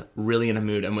Behar was really in a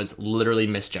mood and was literally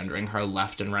misgendering her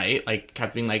left and right, like,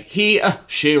 kept being like, he,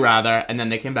 she, rather, and then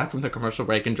they came back from the commercial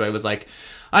break, and Joy was like,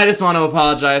 I just want to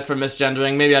apologize for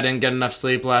misgendering, maybe I didn't get enough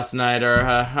sleep last night,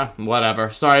 or, whatever,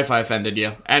 sorry if I offended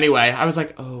you. Anyway, I was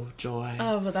like, oh, Joy.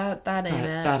 Oh, but that ain't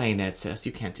it. That ain't it, sis,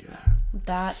 you can't do that.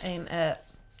 That ain't it.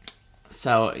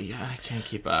 So, yeah, I can't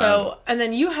keep up. So, and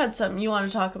then you had something you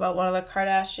want to talk about, one of the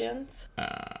Kardashians?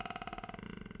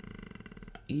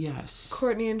 Yes.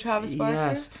 Kourtney and Travis Barker?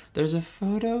 Yes. There's a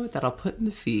photo that I'll put in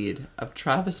the feed of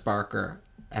Travis Barker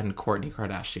and Kourtney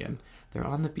Kardashian. They're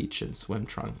on the beach in swim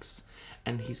trunks,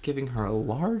 and he's giving her a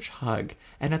large hug.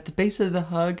 And at the base of the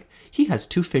hug, he has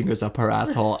 2 fingers up her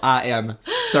asshole. I am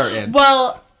certain.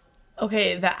 Well,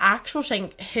 okay, the actual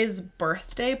thing, his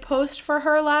birthday post for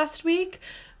her last week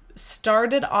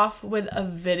started off with a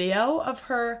video of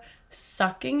her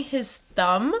sucking his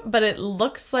thumb, but it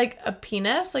looks like a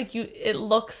penis. Like, it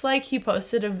looks like he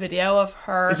posted a video of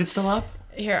her. Is it still up?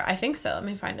 Here, I think so. Let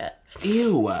me find it.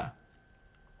 Ew.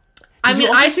 I mean,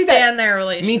 I stand their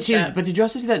relationship. Me too, but did you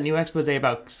also see that new expose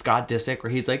about Scott Disick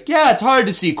where he's like, yeah, it's hard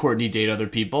to see Kourtney date other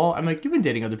people? I'm like, you've been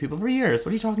dating other people for years.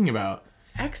 What are you talking about?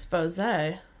 Expose.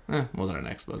 It wasn't an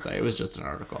expose. It was just an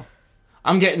article.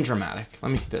 I'm getting dramatic.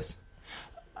 Let me see this.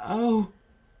 Oh.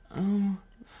 Ew!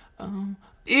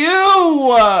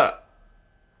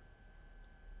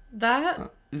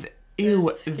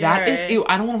 Ew, that is ew.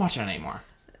 I don't want to watch that anymore.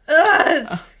 Ugh,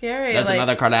 it's scary. That's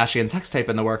another Kardashian sex tape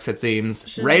in the works, it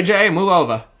seems. Ray J, move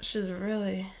over. She's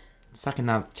really sucking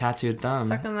that tattooed thumb.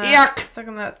 Sucking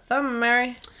that thumb,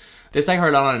 Mary. This I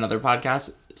heard on another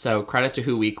podcast, so credit to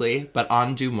Who Weekly, but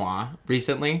on Dumois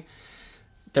recently,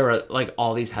 there were, like,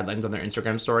 all these headlines on their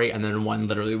Instagram story, and then one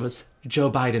literally was,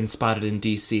 Joe Biden spotted in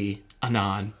D.C.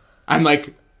 Anon. I'm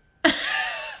like,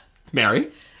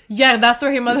 Mary? Yeah, that's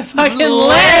where he motherfucking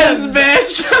lives,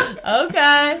 bitch!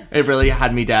 Okay. It really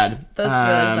had me dead.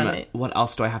 That's really funny. What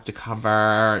else do I have to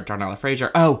cover? Darnella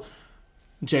Frazier. Oh,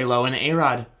 J-Lo and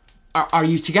A-Rod. Are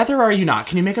you together or are you not?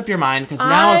 Can you make up your mind? Because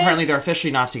now apparently they're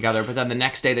officially not together, but then the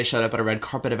next day they showed up at a red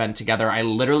carpet event together. I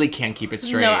literally can't keep it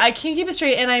straight. No, I can't keep it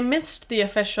straight, and I missed the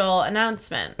official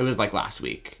announcement. It was like last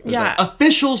week. It was like,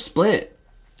 official split.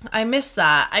 I missed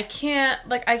that. I can't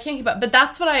keep up. But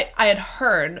that's what I had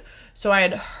heard. So I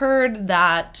had heard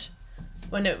that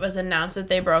when it was announced that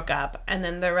they broke up, and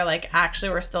then they were like,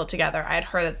 actually, we're still together. I had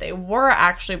heard that they were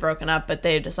actually broken up, but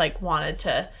they just, like, wanted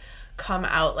to come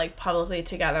out, like, publicly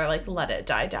together, like, let it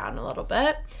die down a little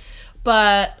bit.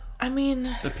 But, I mean,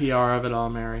 the PR of it all,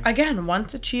 Mary. Again,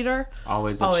 once a cheater,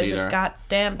 always a cheater. A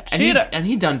goddamn cheater. And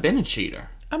he done been a cheater.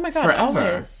 Oh my God, forever.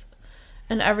 Always.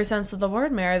 In every sense of the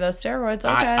word, Mary, those steroids, okay.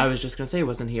 I was just going to say,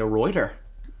 wasn't he a Reuter?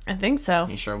 I think so.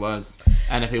 He sure was.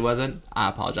 And if he wasn't, I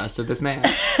apologize to this man.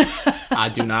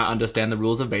 I do not understand the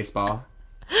rules of baseball.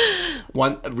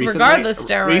 Regardless,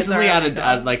 steroids. Recently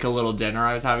at like a little dinner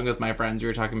I was having with my friends, we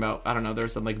were talking about, I don't know, there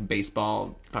was some like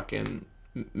baseball fucking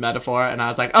metaphor, and I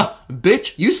was like, oh,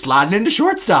 bitch, you sliding into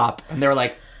shortstop. And they were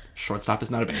like, shortstop is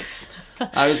not a base.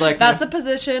 I was like, that's a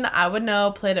position I would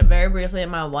know. Played it very briefly in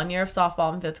my 1 year of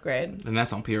softball in 5th grade. And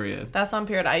that's on period. That's on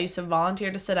period. I used to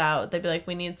volunteer to sit out. They'd be like,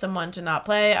 we need someone to not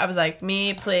play. I was like,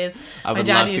 me, please. My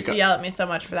dad used to yell at me so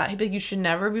much for that. He'd be like, you should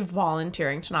never be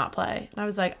volunteering to not play. And I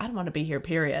was like, I don't want to be here,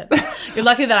 period. You're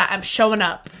lucky that I'm showing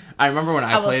up. I remember when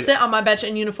I will sit on my bench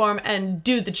in uniform and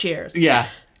do the cheers. Yeah.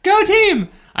 Go team!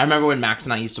 I remember when Max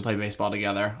and I used to play baseball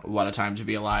together. What a time to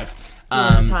be alive.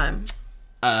 What a time.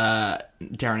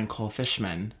 Darren and Cole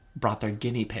Fishman brought their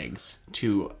guinea pigs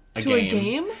to a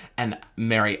game. And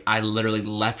Mary, I literally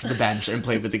left the bench and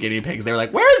played with the guinea pigs. They were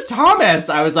like, where's Thomas?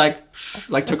 I was like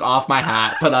took off my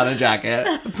hat, put on a jacket,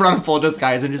 put on a full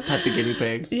disguise, and just pet the guinea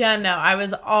pigs. Yeah, no, I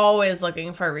was always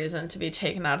looking for a reason to be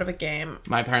taken out of a game.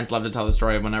 My parents love to tell the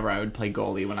story of whenever I would play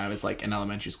goalie when I was like in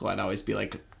elementary school. I'd always be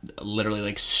like literally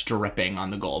like stripping on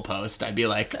the goalpost. I'd be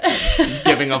like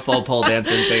giving a full pole dance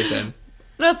sensation.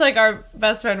 No, it's like our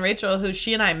best friend Rachel, who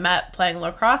she and I met playing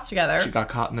lacrosse together. She got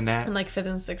caught in the net. In like 5th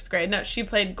and 6th grade. No, she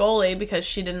played goalie because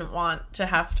she didn't want to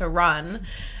have to run.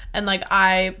 And like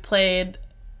I played,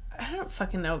 I don't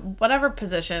fucking know, whatever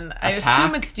position. I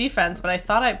assume it's defense, but I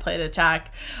thought I played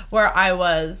attack, where I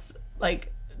was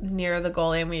like near the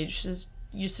goalie and we just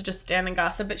used to just stand and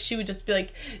gossip, but she would just be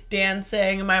like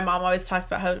dancing, and my mom always talks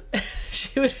about how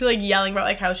she would be like yelling about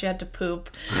like how she had to poop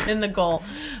in the goal.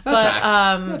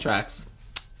 That tracks.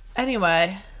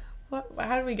 Anyway,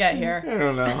 how did we get here? I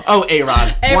don't know. Oh,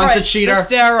 A-Rod. Once a cheater,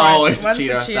 always a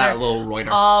cheater. That little Reuter.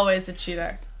 Always a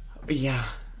cheater. Yeah.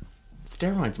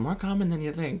 Steroids more common than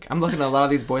you think. I'm looking at a lot of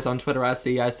these boys on Twitter. I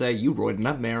say, you roiding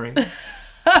up, Mary.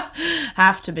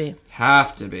 Have to be.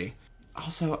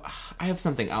 Also, I have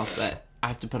something else that I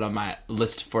have to put on my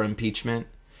list for impeachment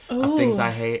of things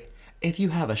I hate. If you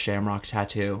have a shamrock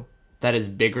tattoo that is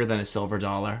bigger than a silver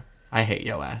dollar, I hate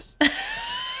your ass.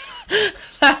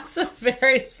 That's a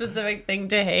very specific thing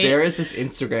to hate. There is this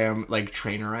Instagram like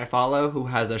trainer I follow who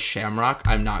has a shamrock,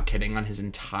 I'm not kidding, on his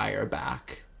entire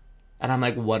back. And I'm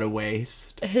like, what a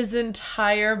waste. His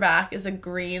entire back is a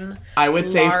green, I would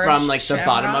say from like shamrock. The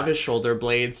bottom of his shoulder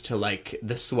blades to like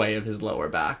the sway of his lower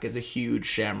back is a huge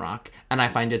shamrock. And I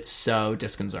find it so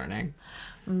disconcerting.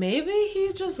 Maybe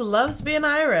he just loves being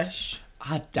Irish.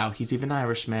 I doubt he's even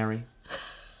Irish, Mary.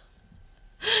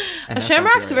 A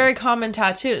shamrock's a very common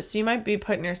tattoo, so you might be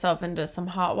putting yourself into some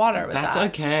hot water with that. That's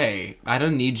okay. I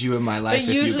don't need you in my life. But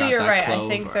if usually you got you're right. Clover. I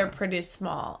think they're pretty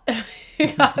small.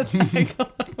 Speaking of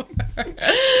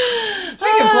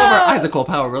clover, Isaac Cole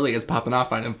Power really is popping off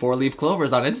finding 4-leaf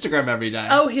clovers on Instagram every day.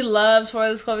 Oh, he loves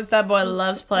 4-leaf clovers. That boy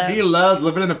loves plants. He loves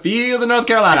living in the fields in North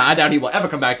Carolina. I doubt he will ever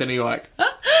come back to New York.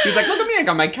 He's like, look at me, I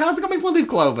got my cows, I got my 4-leaf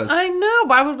clovers. I know.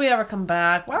 Why would we ever come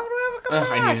back? Back?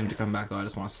 I need him to come back though. I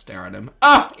just want to stare at him.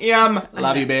 Ah, yum.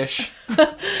 Love you, bish.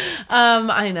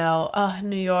 I know. Oh,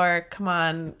 New York. Come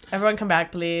on. Everyone come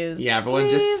back, please. Yeah, everyone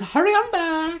just hurry on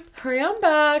back. Hurry on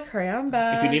back. Hurry on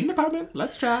back. If you need an apartment,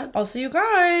 let's try it. Also, you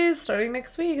guys, starting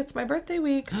next week, it's my birthday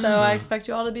week, so I expect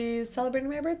you all to be celebrating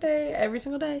my birthday every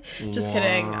single day. Just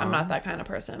kidding. I'm not that kind of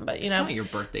person, but you know. It's not your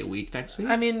birthday week next week.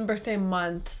 I mean, birthday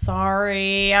month.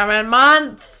 Sorry. I meant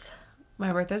month.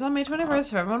 My birthday's on May 21st.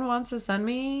 If everyone wants to send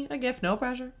me a gift, no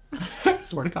pressure.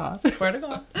 Swear to God. Swear to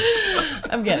God.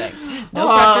 I'm kidding. No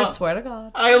pressure, swear to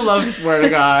God. I love swear to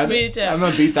God. Me too. I'm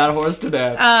gonna beat that horse to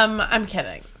death. I'm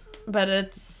kidding. But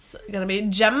it's gonna be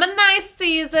Gemini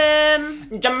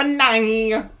season.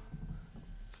 Gemini.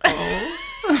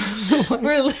 Oh.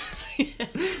 We're losing it.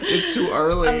 It's too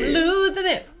early. I'm losing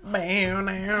it.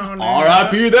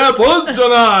 R.I.P. that puss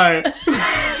tonight.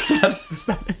 Is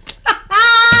that it?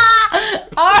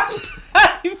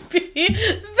 R.I.P.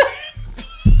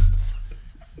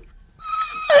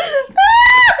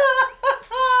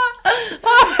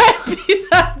 R.I.P.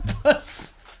 that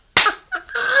puss.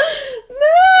 No,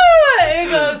 it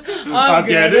goes. I'm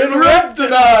getting ripped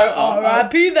tonight.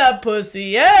 R.I.P. that pussy.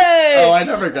 Yay! Oh, I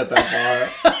never got that far.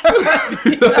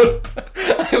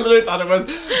 I literally thought it was,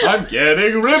 I'm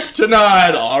getting ripped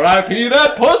tonight. R.I.P.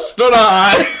 that puss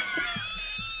tonight.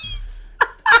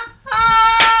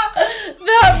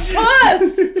 That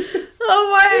puss! Oh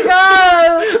my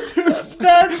god!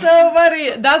 That's so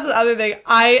funny. That's the other thing.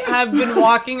 I have been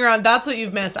walking around. That's what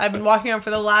you've missed. I've been walking around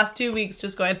for the last 2 weeks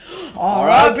just going,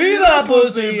 R.I.P. that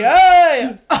pussy!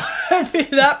 Yay! R.I.P.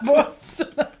 that puss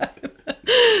tonight.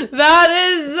 That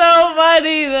is so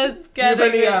funny. That's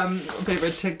getting Do you have any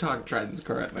favorite TikTok trends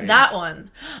currently? That one.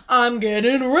 I'm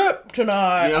getting ripped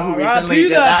tonight. You know who R.I.P. recently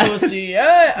did that? pussy.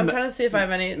 Yeah. I'm trying to see if I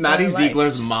have any. Maddie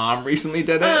Ziegler's mom recently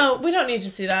did it. Oh, we don't need to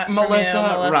see that. Melissa, from you,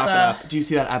 Melissa, wrap it up. Do you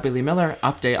see that Abby Lee Miller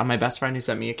update on my best friend who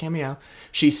sent me a cameo?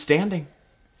 She's standing.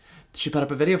 She put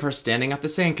up a video of her standing at the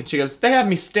sink, and she goes, they have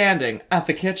me standing at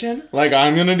the kitchen like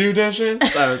I'm gonna do dishes.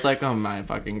 I was like, oh my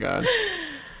fucking god.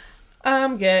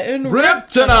 I'm getting ripped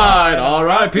tonight.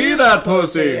 R.I.P. that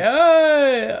pussy.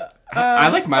 Yeah. I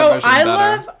like my version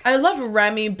better. I love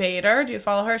Remy Bader. Do you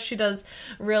follow her? She does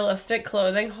realistic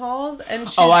clothing hauls,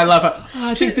 and I love her. Oh,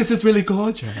 I think this is really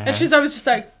gorgeous. And she's always just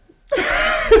like.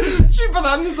 She put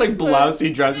on this like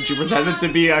blousey dress, and she pretended to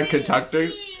be a conductor.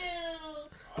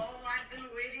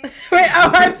 Wait,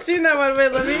 I've seen that one.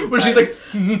 Wait, let me. Where she's like.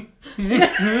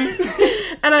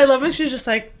 And I love when she's just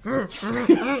like.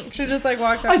 She just like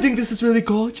walks out. I think this is really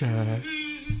gorgeous.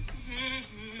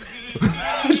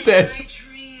 That's it.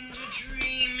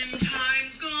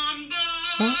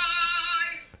 Huh?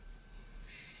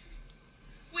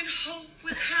 When hope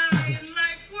was high and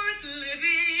life worth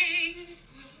living.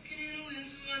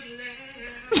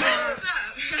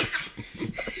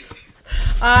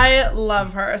 I love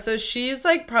love her. So she's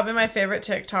like probably my favorite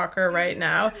TikToker right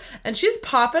now, and she's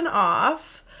popping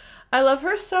off. I love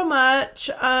her so much.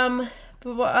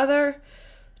 But what other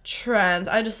trends?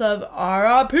 I just love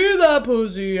R.I.P. that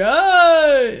pussy,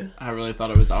 yay! I really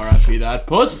thought it was R.I.P. that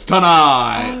puss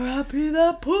tonight. R.I.P.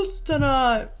 that puss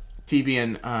tonight. Phoebe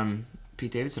and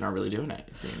Pete Davidson are really doing it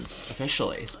seems,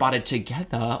 officially. Spotted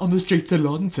together on the streets of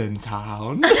London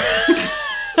town.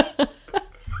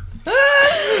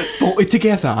 Spotted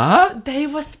together. They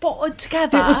were spotted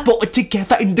together. They were spotted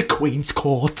together in the Queen's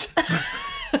Court.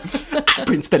 At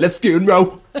Prince Philip's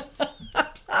funeral.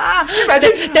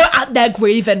 They're out there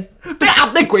grieving. They're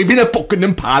out there grieving at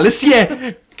Buckingham Palace,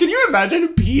 yeah. Can you imagine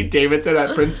Pete Davidson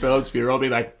at Prince Philip's funeral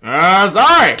being like,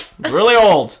 sorry, really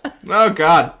old. Oh,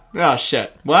 God. Oh,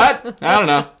 shit. What? I don't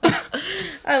know.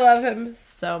 I love him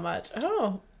so much.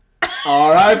 Oh.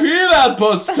 R.I.P. that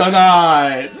puss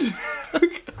tonight.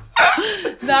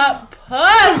 That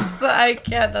puss! I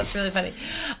can't. That's really funny.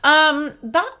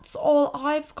 That's all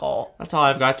I've got. That's all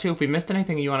I've got, too. If we missed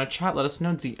anything and you want to chat, let us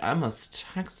know. DM us,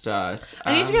 text us.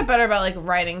 I need to get better about, like,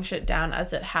 writing shit down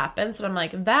as it happens. And I'm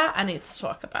like, that I need to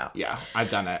talk about. Yeah, I've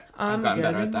done it. I've gotten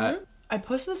better at that. I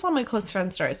posted this on my close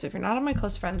friend story. So if you're not on my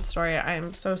close friend story, I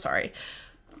am so sorry.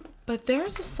 But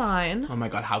there's a sign. Oh my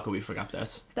God, how could we forget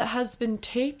this? That has been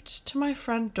taped to my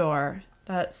front door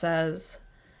that says,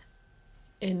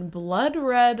 in blood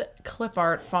red clip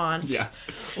art font, yeah,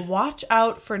 watch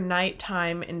out for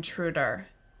nighttime intruder.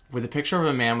 With a picture of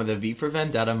a man with a V for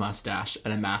Vendetta mustache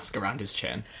and a mask around his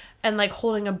chin. And like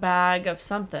holding a bag of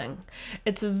something.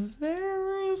 It's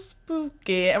very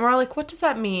spooky. And we're all like, what does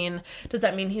that mean? Does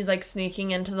that mean he's like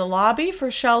sneaking into the lobby for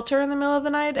shelter in the middle of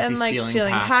the night and like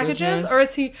stealing packages? Or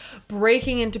is he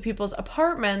breaking into people's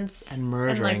apartments and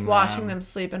murdering and like watching them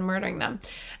sleep and murdering them?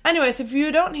 Anyways, if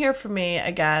you don't hear from me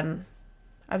again,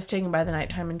 I was taken by the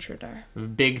nighttime intruder.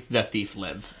 Big the thief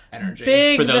live energy.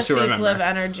 Big for those the who thief remember. live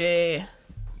energy.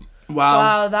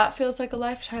 Wow, that feels like a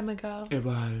lifetime ago. It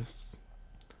was.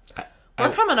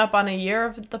 We're coming up on a year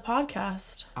of the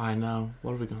podcast. I know.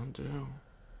 What are we gonna do?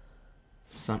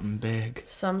 Something big.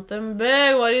 Something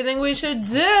big. What do you think we should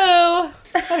do?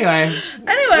 Anyway,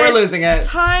 we're losing it.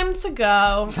 Time to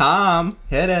go. Tom,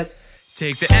 hit it.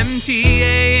 Take the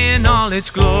MTA in all its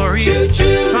glory.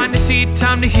 Choo-choo. Find a seat,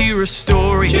 time to hear a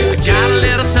story. Choo-choo. I got a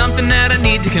little something that I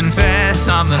need to confess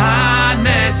on the Hot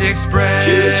Mess Express.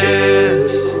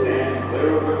 Choo-choo.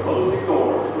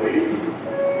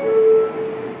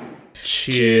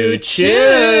 Choo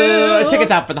choo!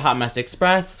 Tickets out for the Hot Mess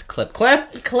Express. Clip,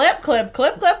 clip. Clip, clip,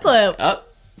 clip, clip, clip. Oh,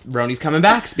 Roni's coming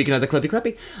back. Speaking of the clippy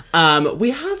clippy.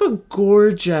 We have a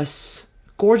gorgeous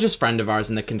friend of ours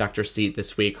in the conductor's seat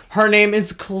this week. Her name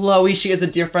is Chloe. She is a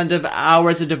dear friend of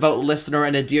ours, a devout listener,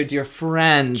 and a dear, dear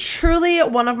friend. Truly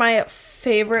one of my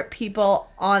favorite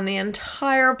people on the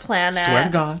entire planet. Swear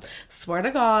to God. Swear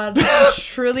to God.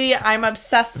 Truly, I'm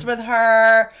obsessed with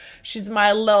her. She's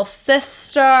my little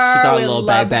sister. She's our little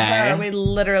baby. Her. We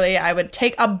literally, I would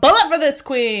take a bullet for this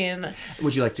queen.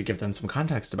 Would you like to give them some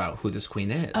context about who this queen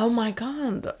is? Oh my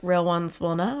God. Real ones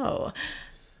will know.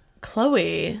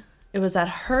 Chloe, it was at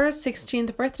her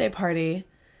 16th birthday party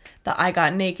that I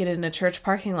got naked in a church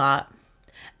parking lot.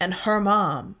 And her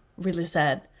mom really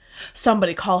said,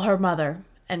 somebody call her mother.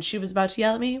 And she was about to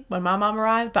yell at me when my mom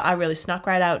arrived, but I really snuck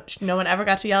right out. No one ever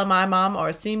got to yell at my mom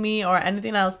or see me or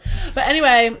anything else. But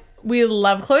anyway, we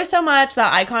love Chloe so much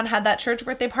that Icon had that church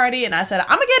birthday party, and I said,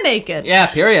 I'm gonna get naked. Yeah,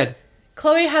 period.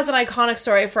 Chloe has an iconic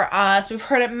story for us. We've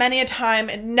heard it many a time.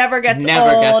 It never gets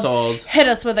old. Hit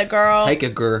us with it, girl. Take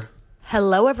it, girl.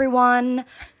 Hello, everyone.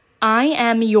 I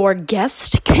am your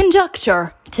guest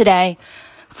conductor today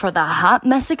for the Hot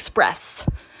Mess Express.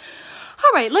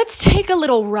 All right, let's take a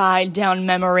little ride down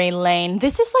memory lane.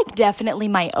 This is like definitely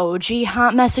my OG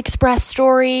Hot Mess Express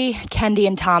story. Kendi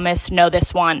and Thomas know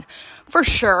this one for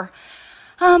sure.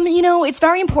 It's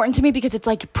very important to me because it's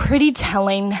like pretty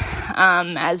telling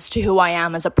as to who I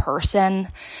am as a person.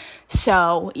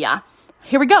 So, yeah.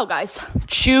 Here we go, guys.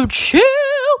 Choo choo.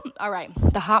 All right,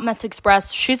 the Hot Mess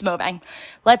Express, she's moving.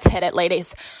 Let's hit it,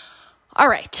 ladies. All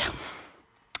right.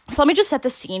 So let me just set the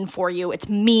scene for you. It's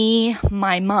me,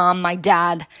 my mom, my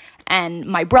dad, and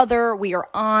my brother. We are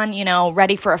on,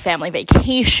 ready for a family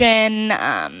vacation.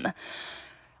 Up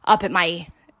at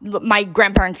my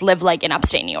grandparents live like in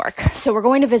upstate New York. So we're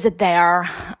going to visit there.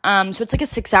 So it's like a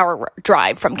 6-hour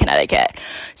drive from Connecticut.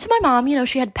 So my mom,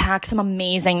 she had packed some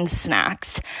amazing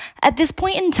snacks. At this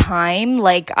point in time,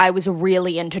 like I was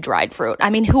really into dried fruit.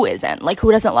 I mean, who isn't? Like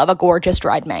who doesn't love a gorgeous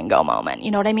dried mango moment?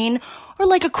 You know what I mean? Or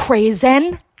like a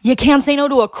craisin. You can't say no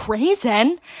to a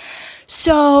craisin.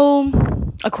 So,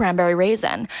 a cranberry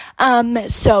raisin.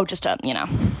 So just a,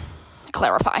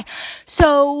 clarify.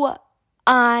 So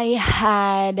I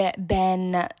had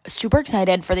been super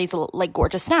excited for these like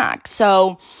gorgeous snacks.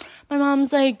 So my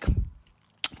mom's like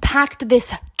packed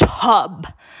this tub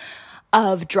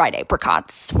of dried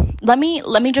apricots. Let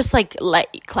me just like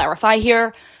clarify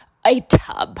here. A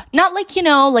tub, not like, you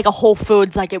know, like a Whole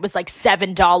Foods, like it was like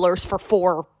 $7 for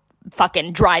 4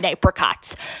 fucking dried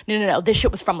apricots. No. This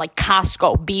shit was from like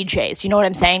Costco, BJ's. You know what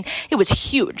I'm saying? It was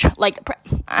huge. Like,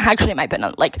 actually, it might have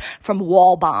been like from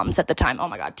Wall Bombs at the time. Oh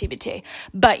my God, TBT.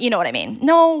 But you know what I mean?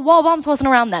 No, Wall Bombs wasn't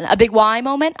around then. A Big Y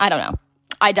moment? I don't know.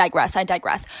 I digress.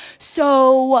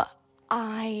 So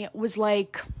I was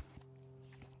like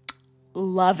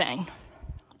loving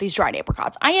these dried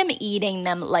apricots. I am eating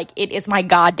them like it is my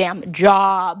goddamn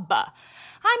job.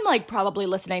 I'm like probably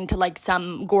listening to like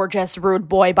some gorgeous Rude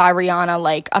Boy by Rihanna,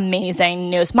 like amazing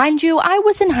news. Mind you, I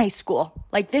was in high school.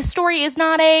 Like this story is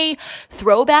not a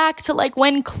throwback to like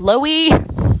when Chloe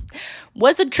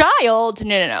was a child.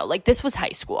 No. Like this was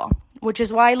high school, which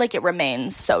is why like it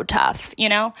remains so tough, you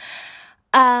know?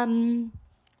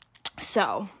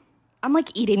 So I'm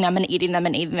like eating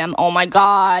them. Oh my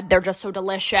God, they're just so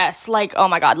delicious. Like, oh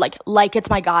my God, like it's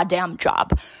my goddamn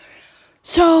job.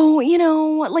 So, you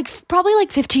know, like probably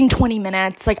like 15, 20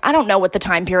 minutes. Like, I don't know what the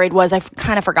time period was. I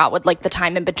kind of forgot what like the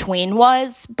time in between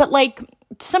was, but like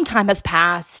some time has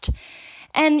passed.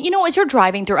 And, you know, as you're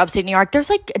driving through upstate New York, there's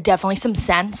like definitely some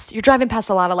sense. You're driving past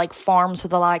a lot of like farms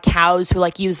with a lot of cows who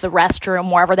like use the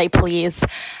restroom wherever they please.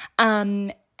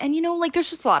 And, you know, like,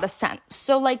 there's just a lot of scent.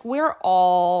 So, like, we're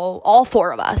all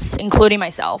 4 of us, including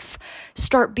myself,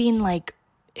 start being like,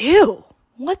 ew,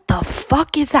 what the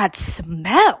fuck is that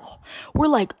smell? We're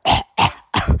like,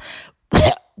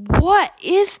 what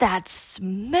is that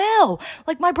smell?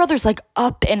 Like, my brother's, like,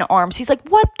 up in arms. He's like,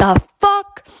 what the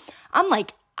fuck? I'm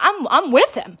like, I'm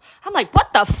with him. I'm like,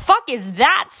 what the fuck is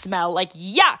that smell? Like,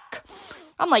 yuck.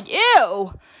 I'm like,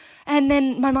 ew. And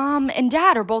then my mom and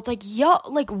dad are both like, yo,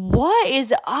 like, what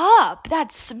is up?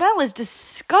 That smell is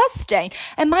disgusting.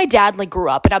 And my dad, like,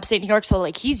 grew up in upstate New York, so,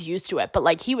 like, he's used to it. But,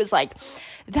 like, he was like,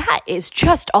 that is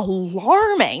just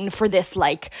alarming for this,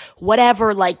 like,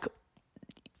 whatever, like,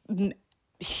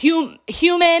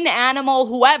 human, animal,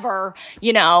 whoever,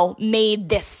 you know, made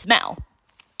this smell.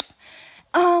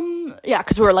 Yeah,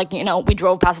 because we were, like, you know, we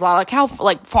drove past a lot of cow,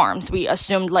 like, farms. We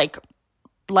assumed, like,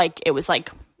 it was, like,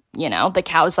 you know, the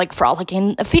cows like frolicking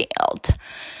in the field.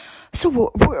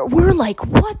 So we're like,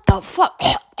 what the fuck?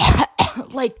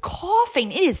 Like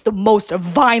coughing. It is the most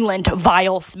violent,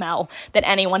 vile smell that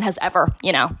anyone has ever,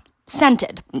 you know,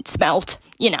 scented, smelt,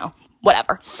 you know,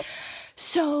 whatever.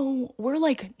 So we're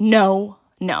like, no,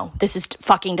 this is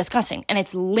fucking disgusting. And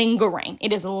it's lingering.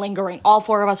 It is lingering. All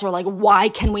 4 of us are like, why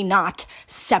can we not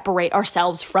separate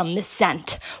ourselves from the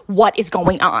scent? What is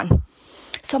going on?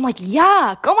 So I'm like,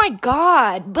 yuck, oh my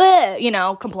God, bleh, you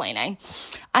know, complaining.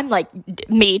 I'm like,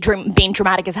 being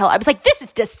dramatic as hell. I was like, this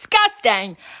is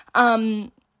disgusting.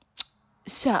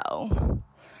 So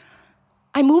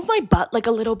I moved my butt like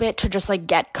a little bit to just like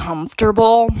get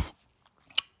comfortable.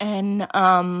 And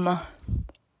I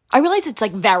realized it's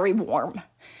like very warm.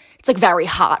 It's like very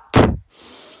hot.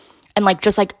 And like,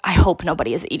 just like, I hope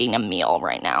nobody is eating a meal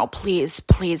right now. Please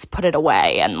put it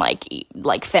away and like,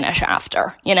 finish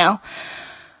after, you know?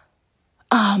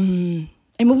 I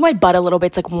move my butt a little bit.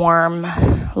 It's like warm,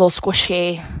 a little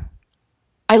squishy.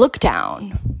 I look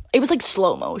down. It was like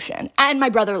slow motion. And my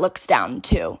brother looks down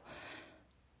too.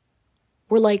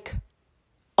 We're like,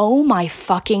 oh my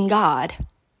fucking God.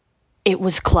 It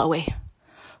was Chloe.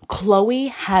 Chloe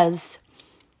has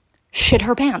shit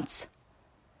her pants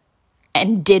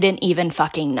and didn't even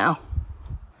fucking know.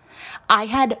 I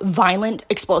had violent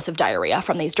explosive diarrhea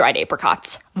from these dried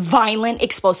apricots. Violent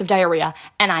explosive diarrhea,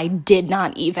 and I did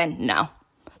not even know.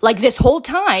 Like, this whole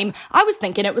time, I was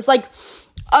thinking it was, like,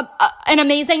 an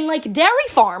amazing, like, dairy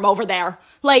farm over there.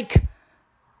 Like,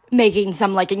 making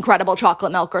some, like, incredible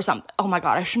chocolate milk or something. Oh, my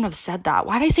God, I shouldn't have said that.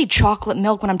 Why did I say chocolate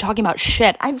milk when I'm talking about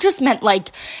shit? I just meant, like,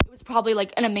 it was probably,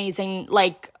 like, an amazing,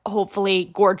 like, hopefully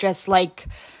gorgeous, like,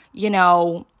 you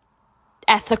know,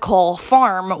 ethical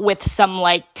farm with some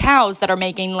like cows that are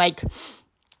making like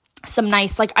some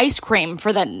nice like ice cream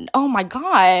for the, oh my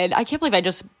God, I can't believe I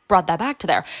just brought that back to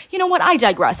there. You know what? I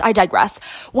digress.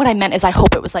 What I meant is I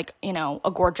hope it was like, you know,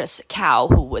 a gorgeous cow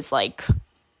who was like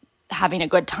having a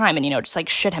good time and, you know, just like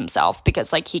shit himself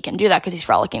because like he can do that because he's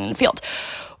frolicking in the field.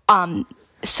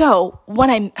 So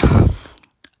when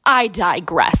I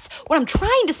digress. What I'm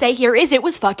trying to say here is it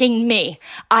was fucking me.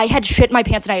 I had shit my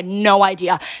pants and I had no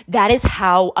idea. That is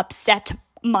how upset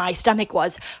my stomach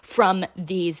was from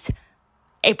these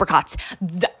apricots.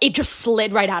 It just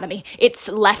slid right out of me. It's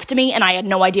left me and I had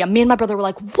no idea. Me and my brother were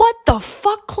like, what the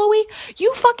fuck, Chloe?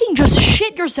 You fucking just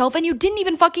shit yourself and you didn't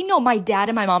even fucking know. My dad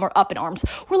and my mom are up in arms.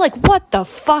 We're like, what the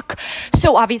fuck?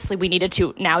 So obviously we needed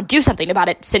to now do something about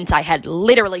it since I had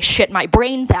literally shit my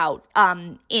brains out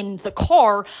in the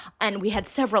car and we had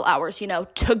several hours,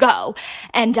 to go.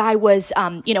 And I was,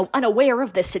 unaware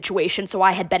of this situation. So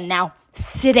I had been now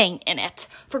sitting in it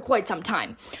for quite some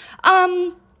time.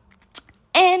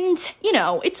 And,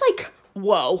 it's like,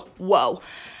 whoa.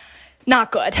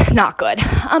 Not good.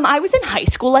 I was in high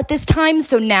school at this time.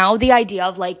 So now the idea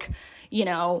of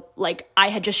I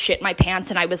had just shit my pants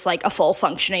and I was like a full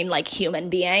functioning human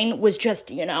being was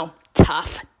just,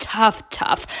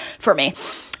 tough for me.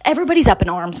 Everybody's up in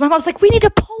arms. My mom's like, we need to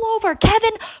pull over.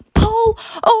 Kevin, pull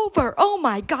over. Oh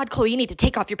my God, Chloe, you need to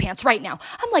take off your pants right now.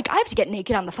 I'm like, I have to get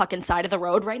naked on the fucking side of the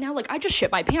road right now. I just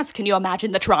shit my pants. Can you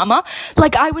imagine the trauma?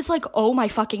 I was like, oh my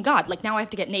fucking God. Now I have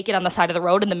to get naked on the side of the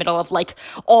road in the middle of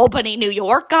Albany, New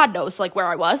York. God knows where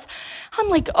I was. I'm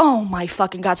like, oh my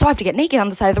fucking God. So I have to get naked on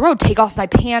the side of the road, take off my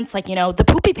pants, the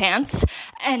poopy pants,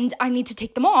 and I need to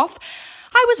take them off.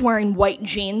 I was wearing white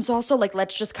jeans also,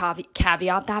 let's just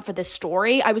caveat that for this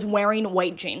story. I was wearing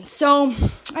white jeans. So I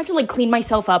have to clean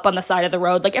myself up on the side of the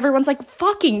road. Everyone's like,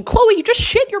 fucking Chloe, you just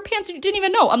shit your pants and you didn't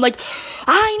even know. I'm like,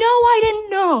 I didn't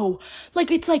know.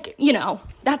 It's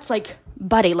that's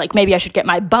buddy, maybe I should get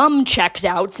my bum checked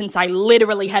out since I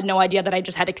literally had no idea that I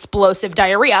just had explosive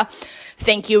diarrhea.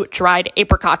 Thank you, dried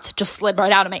apricots. Just slid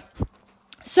right out of me.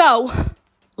 So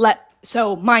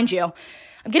mind you,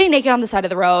 I'm getting naked on the side of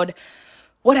the road.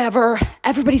 Whatever,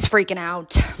 everybody's freaking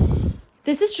out.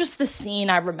 This is just the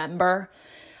scene I remember.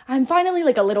 I'm finally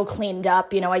a little cleaned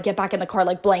up, I get back in the car,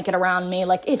 blanket around me,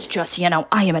 it's just,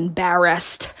 I am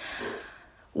embarrassed.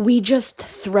 We just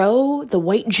throw the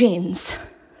white jeans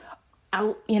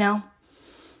out,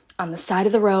 on the side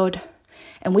of the road,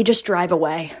 and we just drive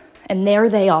away. And there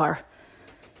they are.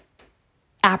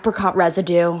 Apricot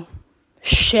residue,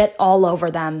 shit all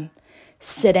over them,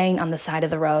 sitting on the side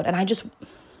of the road. And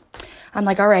I'm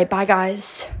like, all right, bye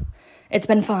guys. It's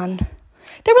been fun.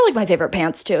 They were my favorite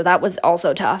pants too. That was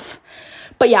also tough.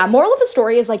 But yeah, moral of the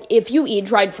story is if you eat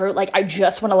dried fruit, I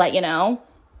just want to let you know,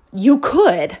 you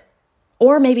could,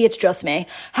 or maybe it's just me,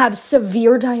 have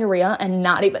severe diarrhea and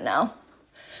not even know.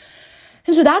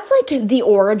 And so that's the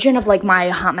origin of my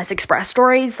Hot Mess Express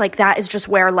stories. That is just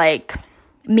where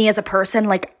me as a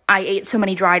person, I ate so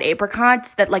many dried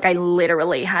apricots that I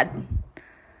literally had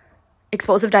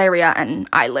explosive diarrhea, and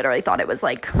I literally thought it was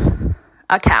a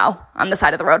cow on the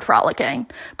side of the road frolicking,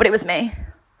 but it was me.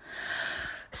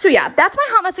 So yeah, that's my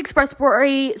Hot Mess Express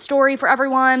story for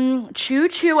everyone. Choo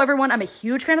choo, everyone. I'm a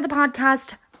huge fan of the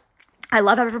podcast. I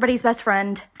love everybody's best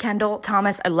friend, Kendall,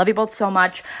 Thomas. I love you both so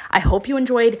much. I hope you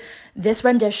enjoyed this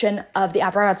rendition of the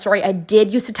apricot story. I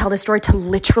did used to tell this story to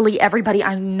literally everybody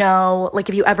I know.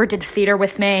 If you ever did theater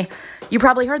with me, you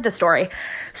probably heard this story.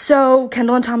 So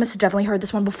Kendall and Thomas have definitely heard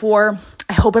this one before.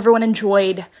 I hope everyone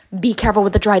enjoyed. Be careful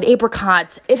with the dried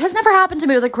apricots. It has never happened to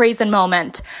me with a craisin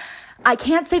moment. I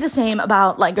can't say the same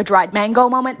about a dried mango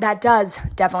moment. That does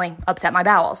definitely upset my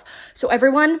bowels. So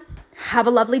everyone, have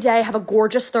a lovely day. Have a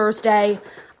gorgeous Thursday.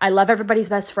 I love everybody's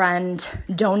best friend.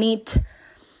 Don't eat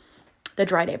the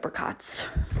dried apricots.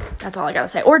 That's all I gotta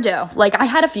say. Or do. I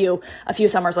had a few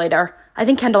summers later. I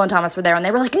think Kendall and Thomas were there and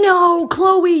they were like, no,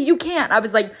 Chloe, you can't. I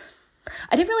was like,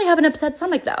 I didn't really have an upset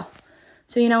stomach though.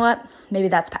 So you know what? Maybe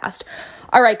that's past.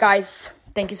 All right, guys.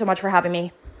 Thank you so much for having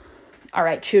me. All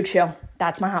right, choo choo.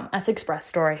 That's my Hot Mess Express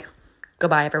story.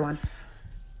 Goodbye, everyone.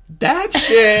 That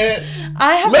shit.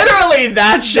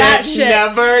 That shit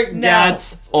never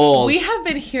gets old. We have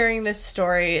been hearing this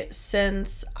story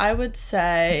since, I would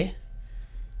say,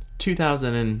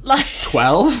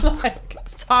 2012?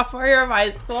 Sophomore year of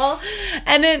high school.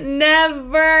 And it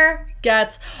never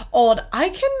gets old. I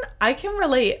can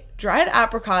relate. Dried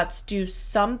apricots do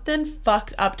something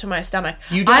fucked up to my stomach.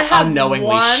 You don't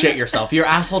unknowingly shit yourself. Your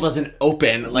asshole doesn't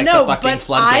open the fucking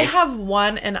floodgates. I have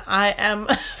one and I am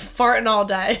farting all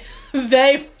day.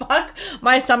 They fuck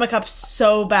my stomach up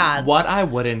so bad. What I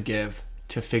wouldn't give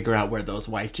to figure out where those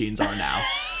white jeans are now.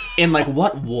 In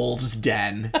what wolf's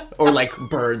den or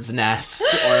bird's nest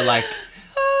or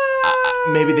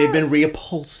maybe they've been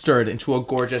reupholstered into a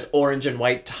gorgeous orange and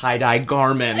white tie-dye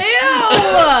garment.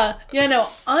 Ew!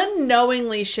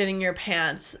 Unknowingly shitting your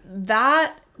pants.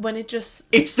 That, when it just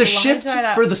it's the shift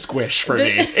for the squish for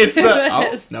me. It's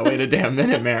the, no, wait a damn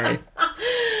minute, Mary.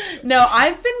 No,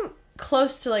 I've been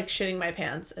close to like shitting my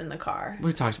pants in the car.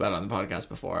 We talked about it on the podcast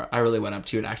before. I really went up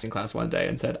to you in acting class one day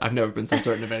and said, I've never been so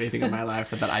certain of anything in my life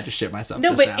that I just shit myself. No,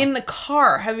 just but now. in the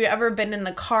car, have you ever been in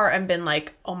the car and been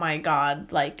like, oh my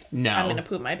God, like, No. I'm going to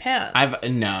poop my pants? I've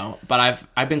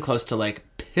been close to like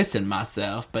pissing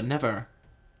myself, but never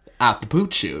at the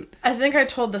boot chute. I think I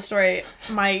told the story.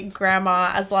 My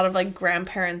grandma, as a lot of like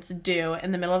grandparents do,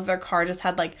 in the middle of their car just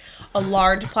had like a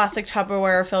large plastic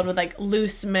Tupperware filled with like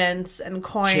loose mints and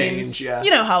coins. Change, yeah.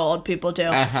 You know how old people do.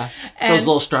 Uh-huh. And Those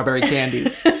little strawberry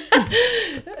candies.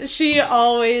 she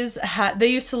always had,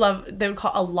 they would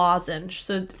call a lozenge.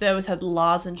 So they always had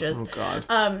lozenges. Oh, God.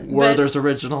 But- Werther's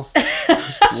Originals.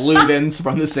 Ludens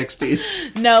from the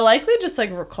 60s. No, likely just like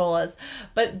Ricolas.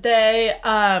 But they,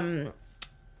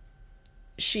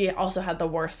 she also had the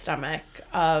worst stomach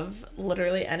of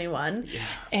literally anyone. Yeah.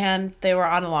 And they were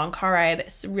on a long car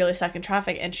ride, really stuck in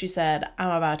traffic, and she said,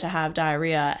 I'm about to have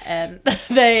diarrhea. And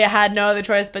they had no other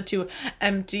choice but to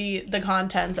empty the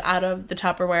contents out of the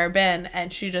Tupperware bin,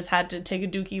 and she just had to take a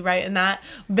dookie right in that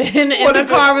bin in the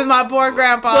car with my poor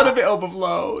grandpa. What if it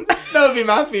overflowed? That would be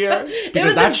my fear.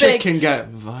 Because that shit can get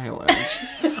violent.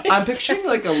 I'm picturing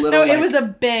like a little. No, like, it was a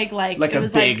big like a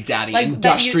was big like, daddy like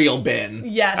industrial bin.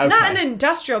 Yes, Okay. not an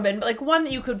industrial bin, but like one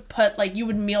that you could put like you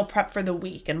would meal prep for the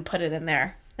week and put it in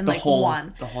there and The like whole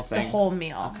one thing? the whole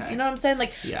meal. Okay. You know what I'm saying?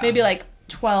 Like maybe like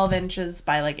 12 inches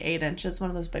by like 8 inches, one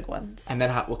of those big ones. And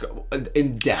then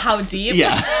in depth. How deep?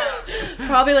 Yeah.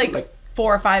 Probably like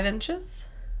 4 or 5 inches.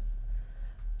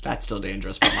 That's still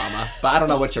dangerous for mama. But I don't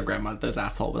know what your grandmother's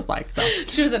asshole was like, so.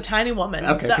 She was a tiny woman.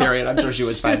 Okay, so. period. I'm sure she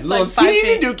was fine. was Little like 5 teeny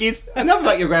feet. dookies. Enough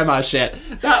about your grandma's shit.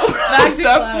 Back to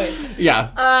Chloe.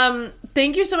 Yeah.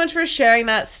 Thank you so much for sharing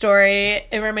that story.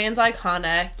 It remains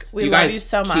iconic. We love you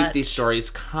so much. Keep these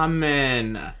stories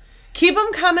coming. Keep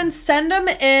them coming. Send them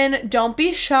in. Don't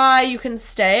be shy. You can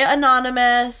stay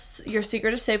anonymous. Your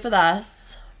secret is safe with us.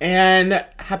 And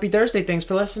happy Thursday. Thanks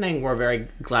for listening. We're very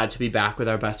glad to be back with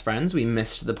our best friends. We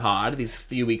missed the pod. These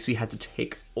few weeks we had to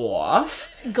take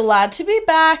off. Glad to be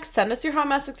back. Send us your Hot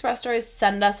Mess Express stories.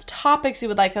 Send us topics you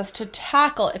would like us to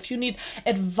tackle. If you need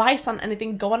advice on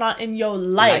anything going on in your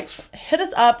life, hit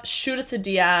us up. Shoot us a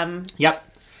DM. Yep.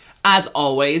 As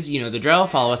always, you know the drill.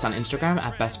 Follow us on Instagram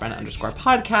at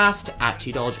bestfriend_podcast, at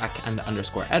 @TDulge and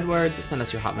 _Edwards. Send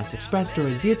us your Hot Mess Express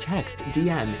stories via text,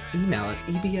 DM, email at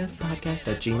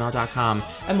ebfpodcast@gmail.com.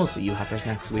 And we'll see you heifers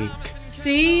next week.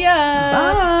 See ya.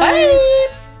 Bye.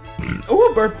 Bye.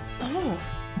 Ooh, burp. Oh.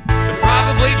 They're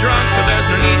probably drunk, so there's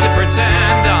no need to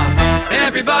pretend I'm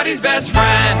everybody's best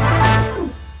friend.